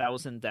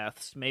 15,000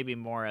 deaths, maybe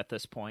more at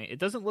this point. It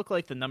doesn't look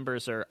like the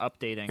numbers are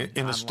updating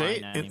in the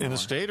state. anymore. In the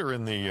state or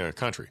in the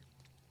country?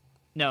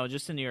 No,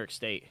 just in New York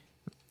State.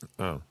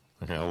 Oh,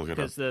 okay, I'll look it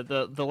up. Because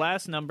the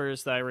last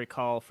numbers that I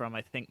recall from,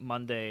 I think,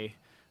 Monday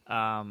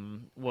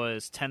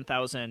was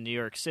 10,000 in New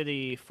York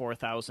City,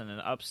 4,000 in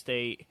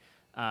upstate.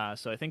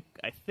 So I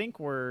think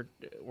we're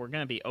going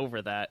to be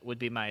over that, would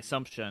be my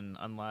assumption,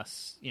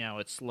 unless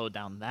it's slowed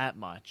down that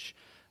much.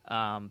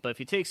 But if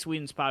you take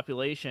Sweden's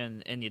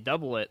population and you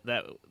double it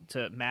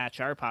to match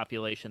our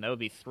population, that would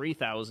be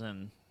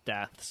 3,000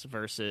 deaths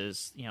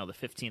versus the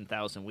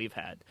 15,000 we've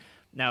had.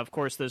 Now, of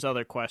course, there's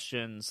other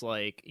questions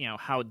like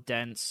how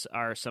dense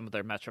are some of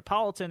their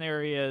metropolitan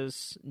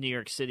areas? New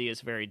York City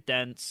is very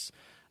dense.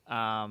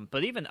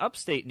 But even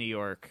upstate New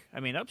York,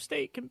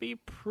 upstate can be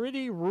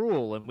pretty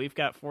rural, and we've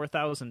got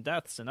 4,000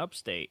 deaths in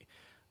upstate.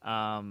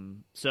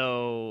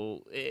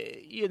 So,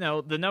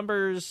 the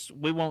numbers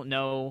we won't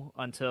know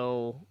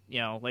until,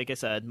 like I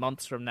said,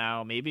 months from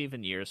now, maybe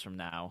even years from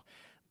now.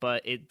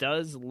 But it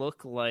does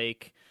look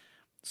like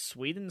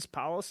Sweden's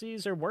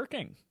policies are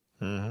working,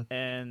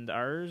 and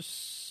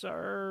ours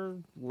are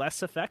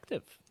less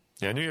effective.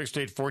 Yeah, New York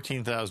State,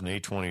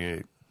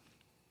 14,828.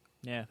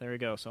 Yeah, there we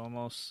go. So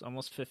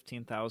almost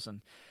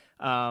 15,000.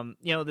 The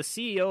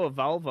CEO of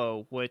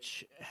Volvo,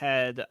 which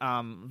had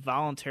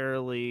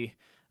voluntarily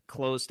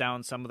closed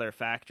down some of their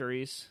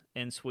factories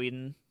in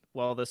Sweden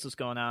while this was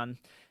going on,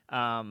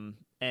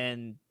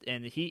 and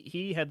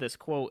he had this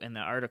quote in the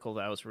article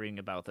that I was reading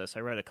about this.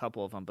 I read a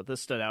couple of them, but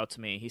this stood out to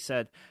me. He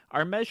said,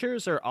 "Our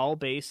measures are all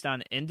based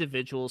on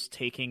individuals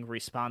taking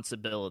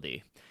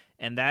responsibility,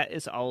 and that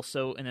is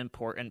also an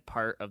important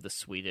part of the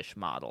Swedish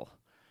model."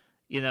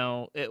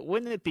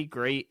 Wouldn't it be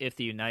great if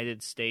the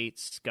United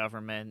States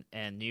government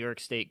and New York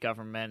State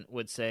government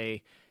would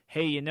say,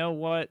 hey, you know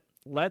what?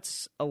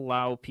 Let's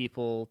allow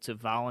people to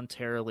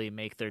voluntarily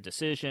make their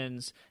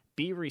decisions,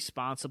 be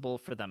responsible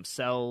for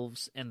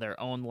themselves and their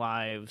own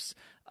lives,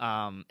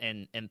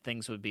 and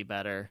things would be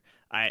better.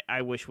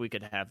 I wish we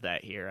could have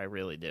that here. I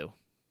really do.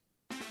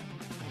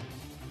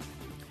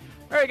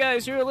 All right,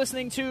 guys, you're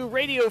listening to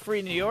Radio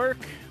Free New York.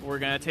 We're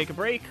going to take a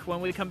break.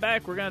 When we come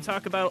back, we're going to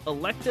talk about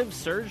elective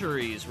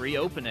surgeries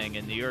reopening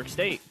in New York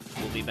State.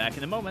 We'll be back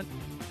in a moment.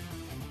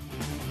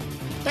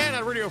 And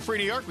on Radio Free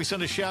New York, we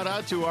send a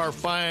shout-out to our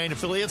fine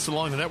affiliates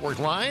along the network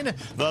line.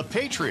 The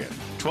Patriot,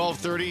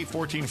 1230,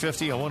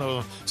 1450 on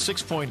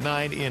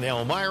 106.9 in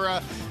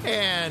Elmira,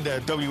 and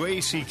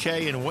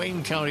WACK in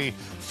Wayne County,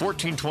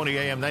 1420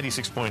 AM,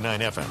 96.9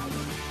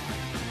 FM.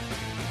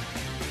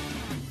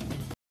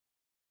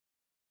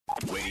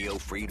 Radio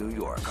Free New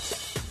York.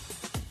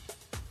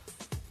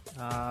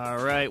 All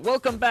right,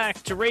 welcome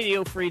back to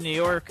Radio Free New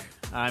York.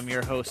 I'm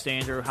your host,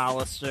 Andrew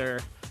Hollister.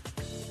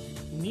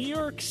 New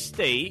York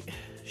State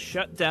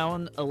shut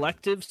down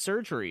elective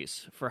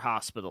surgeries for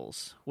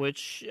hospitals,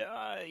 which,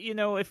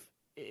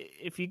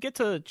 if you get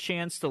a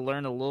chance to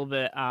learn a little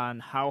bit on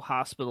how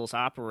hospitals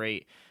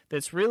operate,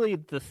 that's really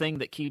the thing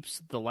that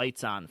keeps the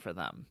lights on for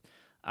them.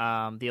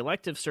 The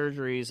elective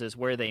surgeries is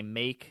where they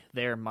make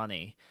their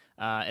money.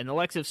 An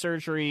elective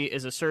surgery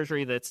is a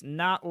surgery that's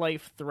not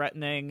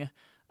life-threatening,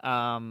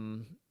 not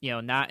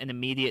an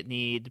immediate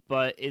need,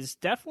 but is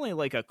definitely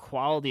like a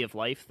quality of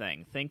life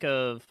thing. Think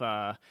of,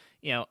 a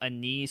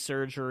knee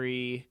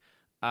surgery,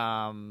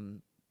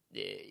 any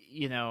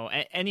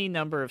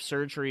number of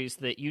surgeries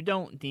that you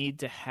don't need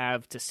to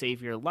have to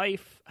save your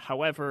life.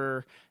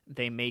 However,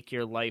 they make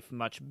your life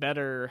much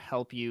better,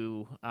 help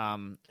you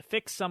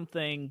fix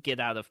something,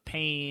 get out of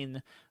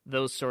pain,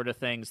 those sort of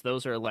things.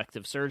 Those are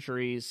elective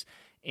surgeries.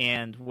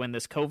 And when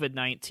this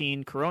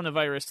COVID-19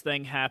 coronavirus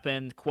thing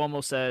happened,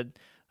 Cuomo said,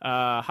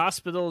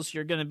 hospitals,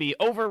 you're going to be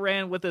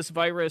overran with this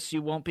virus.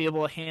 You won't be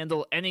able to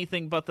handle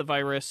anything but the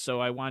virus.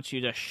 So I want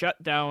you to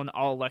shut down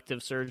all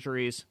elective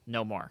surgeries.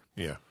 No more.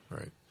 Yeah,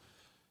 right.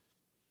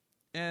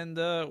 And,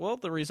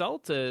 the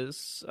result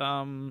is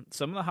some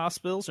of the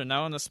hospitals are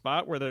now in a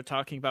spot where they're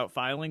talking about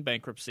filing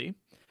bankruptcy.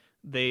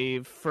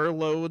 They've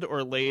furloughed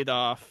or laid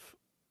off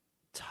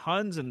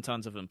tons and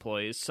tons of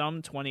employees,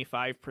 some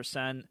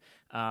 25%.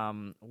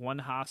 One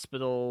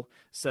hospital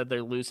said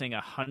they're losing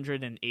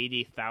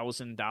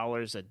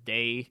 $180,000 a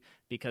day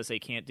because they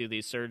can't do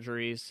these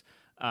surgeries.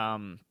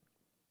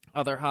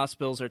 Other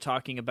hospitals are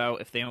talking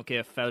about if they don't get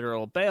a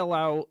federal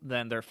bailout,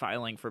 then they're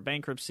filing for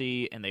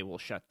bankruptcy and they will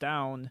shut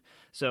down.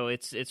 So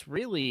it's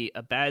really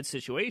a bad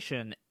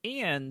situation.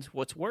 And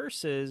what's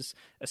worse is,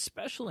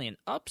 especially in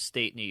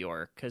upstate New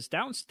York, because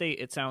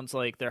downstate it sounds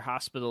like their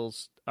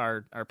hospitals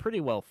are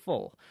pretty well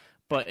full.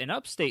 But in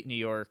upstate New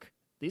York,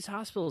 these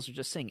hospitals are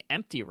just sitting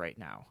empty right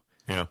now.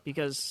 Yeah.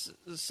 Because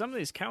some of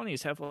these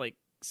counties have like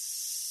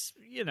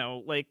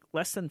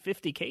less than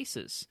 50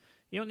 cases.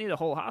 You don't need a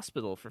whole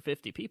hospital for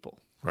 50 people.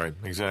 Right,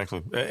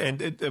 exactly.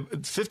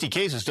 And 50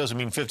 cases doesn't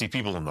mean 50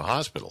 people in the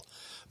hospital.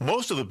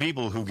 Most of the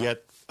people who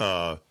get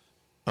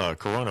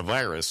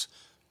coronavirus,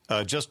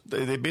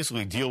 they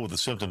basically deal with the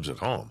symptoms at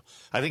home.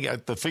 I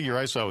think the figure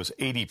I saw was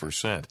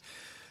 80%.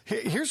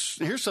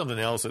 Here's something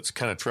else that's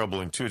kind of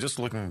troubling, too. Just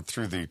letting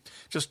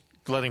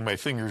my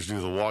fingers do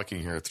the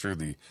walking here through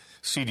the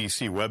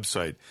CDC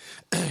website.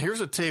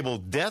 Here's a table,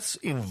 deaths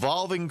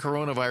involving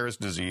coronavirus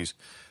disease.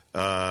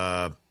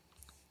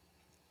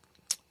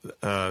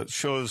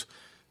 Shows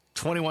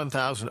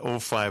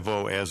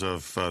 21,050 as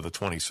of the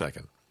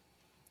 22nd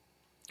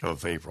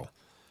of April.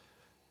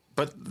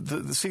 But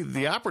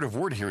the operative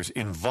word here is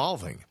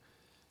involving.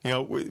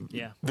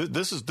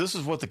 This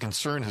is what the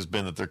concern has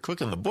been, that they're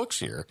cooking the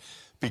books here,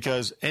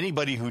 because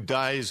anybody who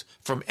dies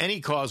from any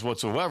cause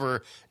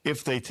whatsoever,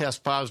 if they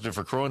test positive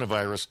for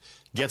coronavirus,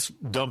 gets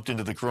dumped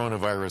into the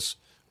coronavirus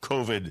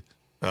COVID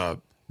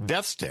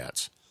death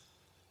stats.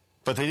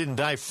 But they didn't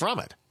die from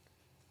it.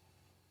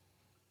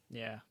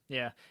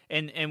 Yeah,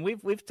 and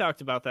we've talked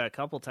about that a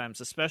couple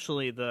times,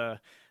 especially the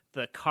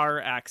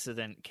car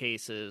accident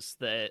cases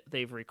that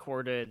they've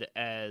recorded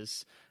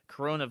as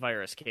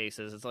coronavirus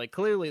cases. It's like,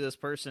 clearly this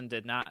person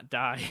did not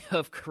die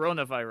of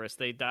coronavirus;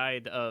 they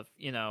died of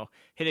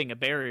hitting a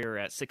barrier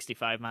at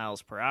 65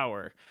 miles per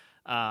hour.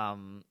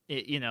 So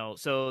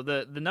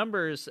the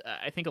numbers,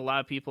 I think a lot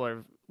of people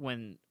are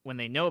when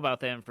they know about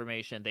that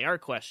information, they are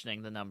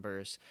questioning the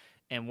numbers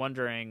and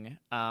wondering.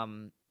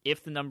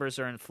 If the numbers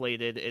are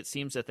inflated, it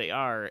seems that they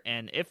are.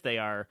 And if they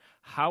are,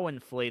 how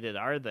inflated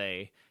are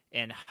they?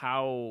 And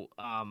how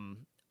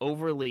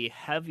overly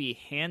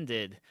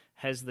heavy-handed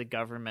has the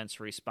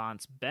government's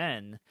response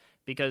been?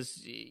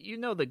 Because,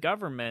 the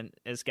government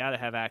has got to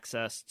have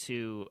access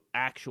to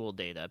actual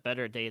data,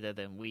 better data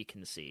than we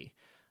can see.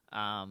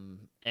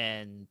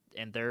 And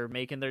they're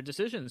making their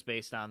decisions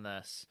based on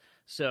this.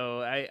 So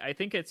I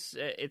think it's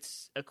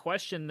a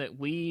question that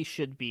we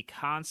should be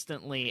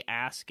constantly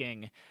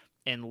asking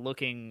and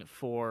looking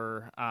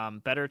for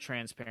better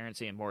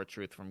transparency and more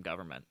truth from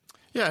government.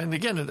 Yeah, and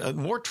again,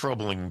 more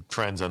troubling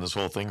trends on this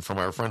whole thing from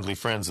our friendly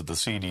friends at the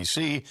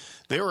CDC.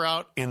 They were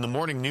out in the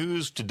morning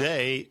news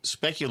today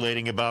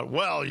speculating about,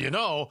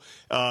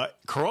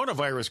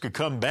 coronavirus could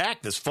come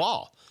back this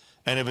fall.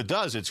 And if it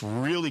does, it's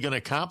really going to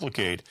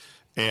complicate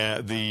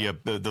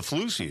the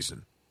flu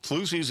season.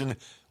 Flu season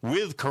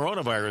with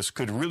coronavirus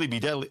could really be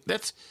deadly.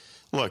 That's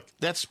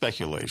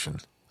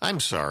speculation.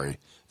 I'm sorry.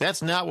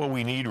 That's not what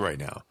we need right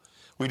now.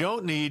 We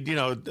don't need,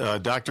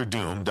 Dr.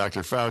 Doom,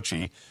 Dr.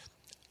 Fauci,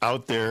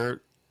 out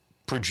there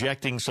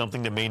projecting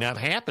something that may not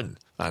happen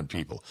on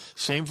people.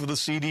 Same for the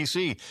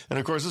CDC. And,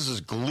 of course, this is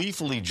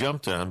gleefully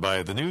jumped on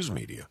by the news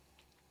media.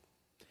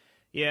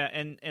 Yeah,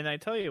 and I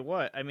tell you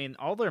what, I mean,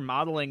 all their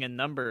modeling and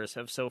numbers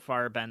have so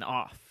far been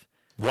off.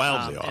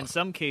 Wildly off. In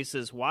some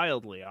cases,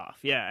 wildly off.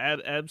 Yeah,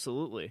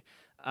 absolutely.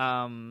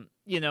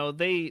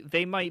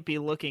 They might be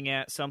looking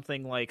at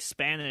something like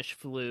Spanish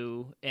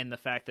flu and the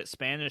fact that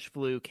Spanish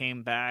flu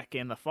came back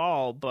in the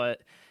fall,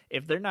 but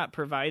if they're not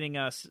providing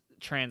us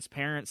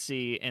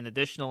transparency and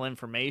additional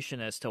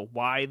information as to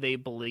why they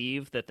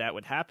believe that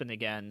would happen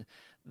again,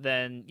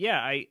 then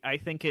I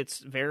think it's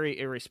very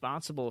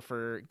irresponsible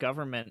for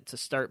government to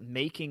start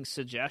making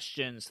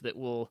suggestions that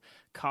will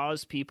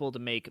cause people to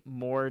make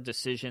more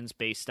decisions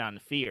based on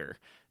fear.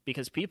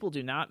 Because people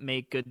do not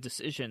make good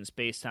decisions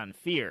based on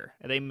fear.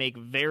 They make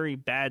very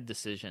bad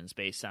decisions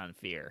based on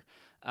fear.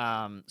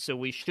 So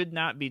we should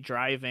not be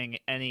driving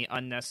any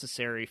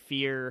unnecessary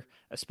fear,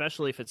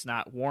 especially if it's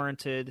not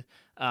warranted.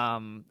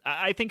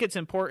 I think it's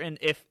important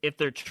if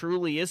there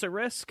truly is a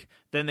risk,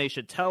 then they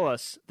should tell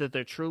us that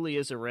there truly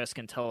is a risk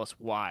and tell us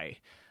why.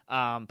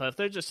 But if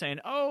they're just saying,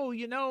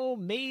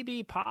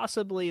 maybe,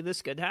 possibly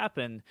this could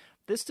happen,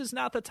 this is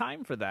not the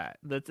time for that.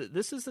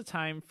 This is the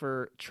time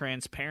for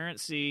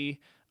transparency,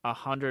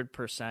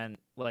 100%.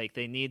 Like,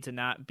 they need to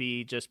not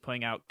be just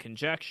putting out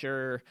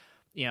conjecture,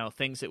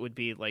 things that would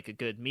be like a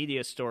good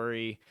media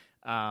story.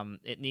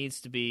 It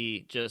needs to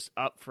be just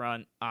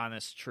upfront,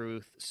 honest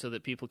truth so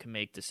that people can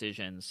make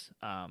decisions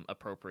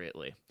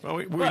appropriately.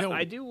 Well,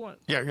 I do want...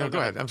 Yeah, go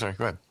ahead. I'm sorry,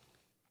 go ahead.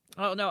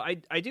 Oh, no,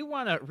 I do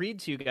want to read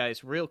to you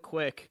guys real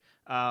quick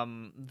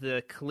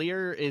the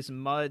Clear is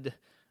Mud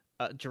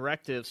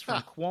directives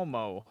from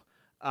Cuomo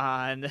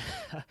on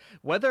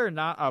whether or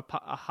not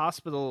a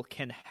hospital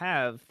can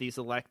have these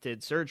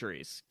elected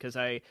surgeries. Because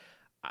I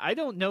I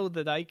don't know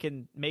that I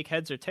can make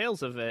heads or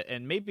tails of it,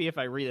 and maybe if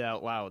I read it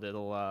out loud,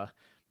 it'll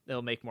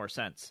make more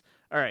sense.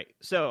 All right,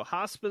 so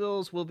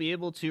hospitals will be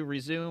able to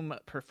resume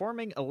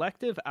performing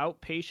elective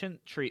outpatient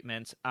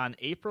treatments on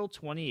April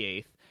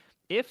 28th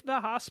if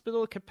the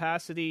hospital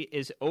capacity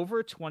is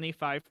over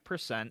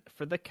 25%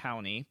 for the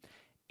county,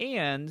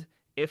 and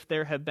if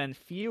there have been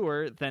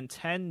fewer than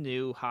 10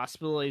 new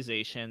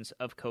hospitalizations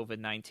of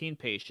COVID-19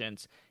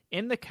 patients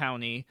in the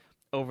county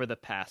over the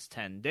past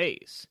 10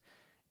 days.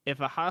 If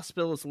a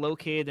hospital is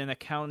located in a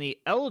county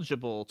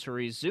eligible to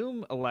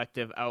resume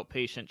elective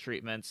outpatient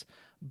treatments,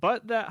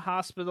 but that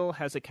hospital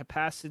has a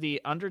capacity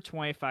under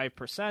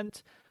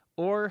 25%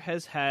 or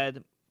has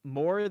had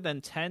more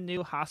than 10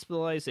 new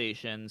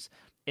hospitalizations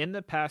in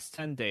the past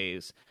 10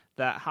 days,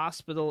 that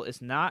hospital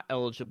is not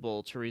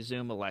eligible to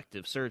resume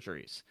elective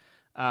surgeries.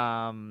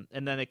 And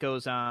then it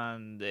goes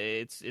on.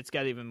 It's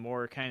got even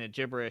more kind of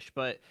gibberish,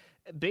 but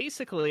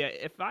basically,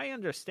 if I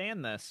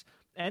understand this,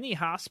 any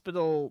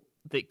hospital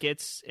that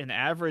gets an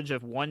average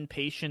of one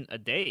patient a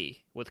day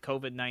with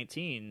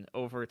COVID-19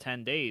 over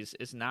 10 days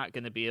is not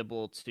going to be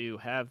able to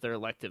have their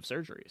elective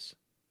surgeries.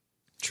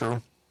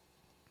 True.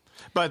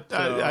 But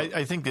so,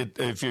 I think that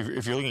if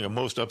you're looking at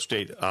most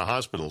upstate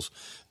hospitals,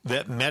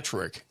 that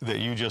metric that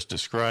you just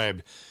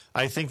described,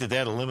 I think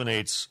that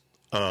eliminates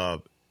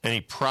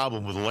any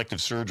problem with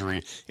elective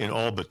surgery in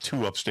all but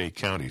 2 upstate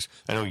counties.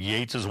 I know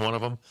Yates is one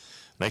of them,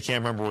 and I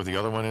can't remember what the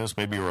other one is,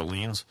 maybe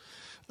Orleans.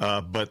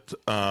 But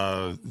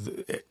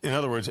in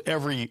other words,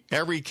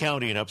 every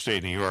county in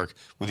upstate New York,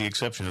 with the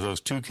exception of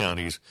those 2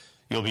 counties,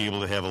 you'll be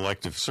able to have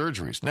elective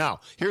surgeries.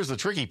 Now, here's the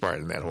tricky part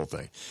in that whole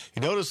thing.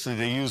 You notice that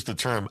they use the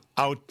term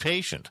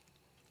outpatient.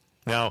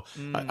 Now,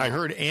 I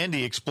heard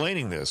Andy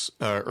explaining this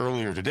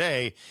earlier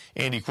today.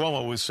 Andy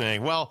Cuomo was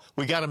saying, well,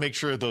 we got to make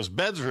sure that those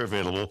beds are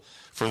available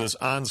for this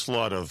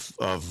onslaught of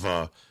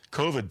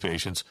COVID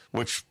patients,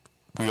 which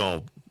we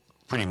all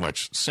pretty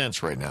much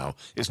sense right now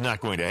is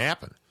not going to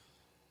happen.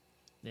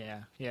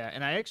 Yeah.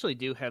 And I actually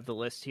do have the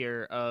list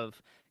here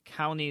of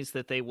counties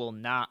that they will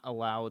not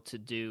allow to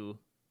do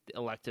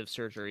elective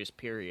surgeries,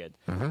 period.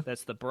 Mm-hmm.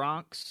 That's the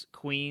Bronx,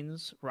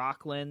 Queens,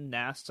 Rockland,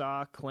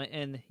 Nassau,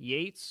 Clinton,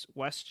 Yates,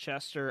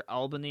 Westchester,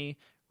 Albany,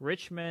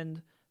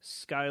 Richmond,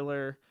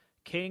 Schuyler,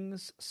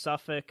 Kings,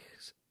 Suffolk,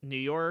 New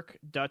York,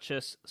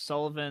 Dutchess,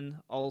 Sullivan,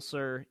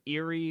 Ulster,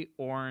 Erie,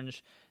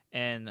 Orange,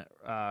 and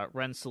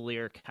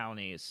Rensselaer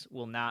counties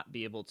will not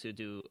be able to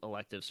do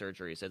elective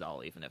surgeries at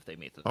all, even if they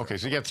meet the threshold. Okay,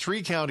 so you got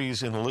 3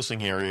 counties in the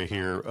listening area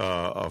here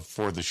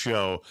for the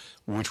show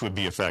which would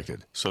be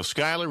affected. So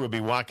Schuyler would be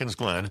Watkins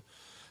Glen,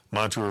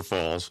 Montour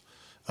Falls.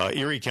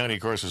 Erie County, of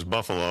course, is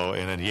Buffalo,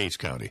 and then Yates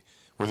County,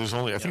 where there's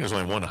only, I think there's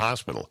only one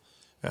hospital.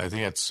 I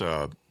think that's,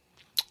 is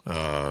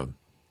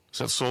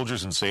that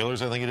Soldiers and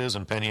Sailors, I think it is,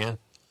 in Penn Yan?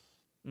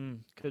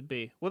 Could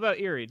be. What about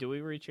Erie? Do we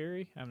reach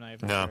Erie? I'm not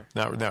even sure.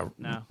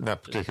 No,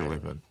 not particularly,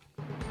 but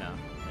no.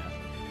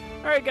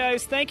 All right,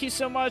 guys. Thank you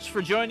so much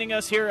for joining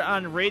us here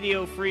on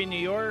Radio Free New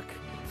York.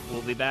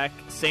 We'll be back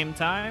same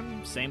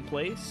time, same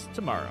place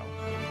tomorrow.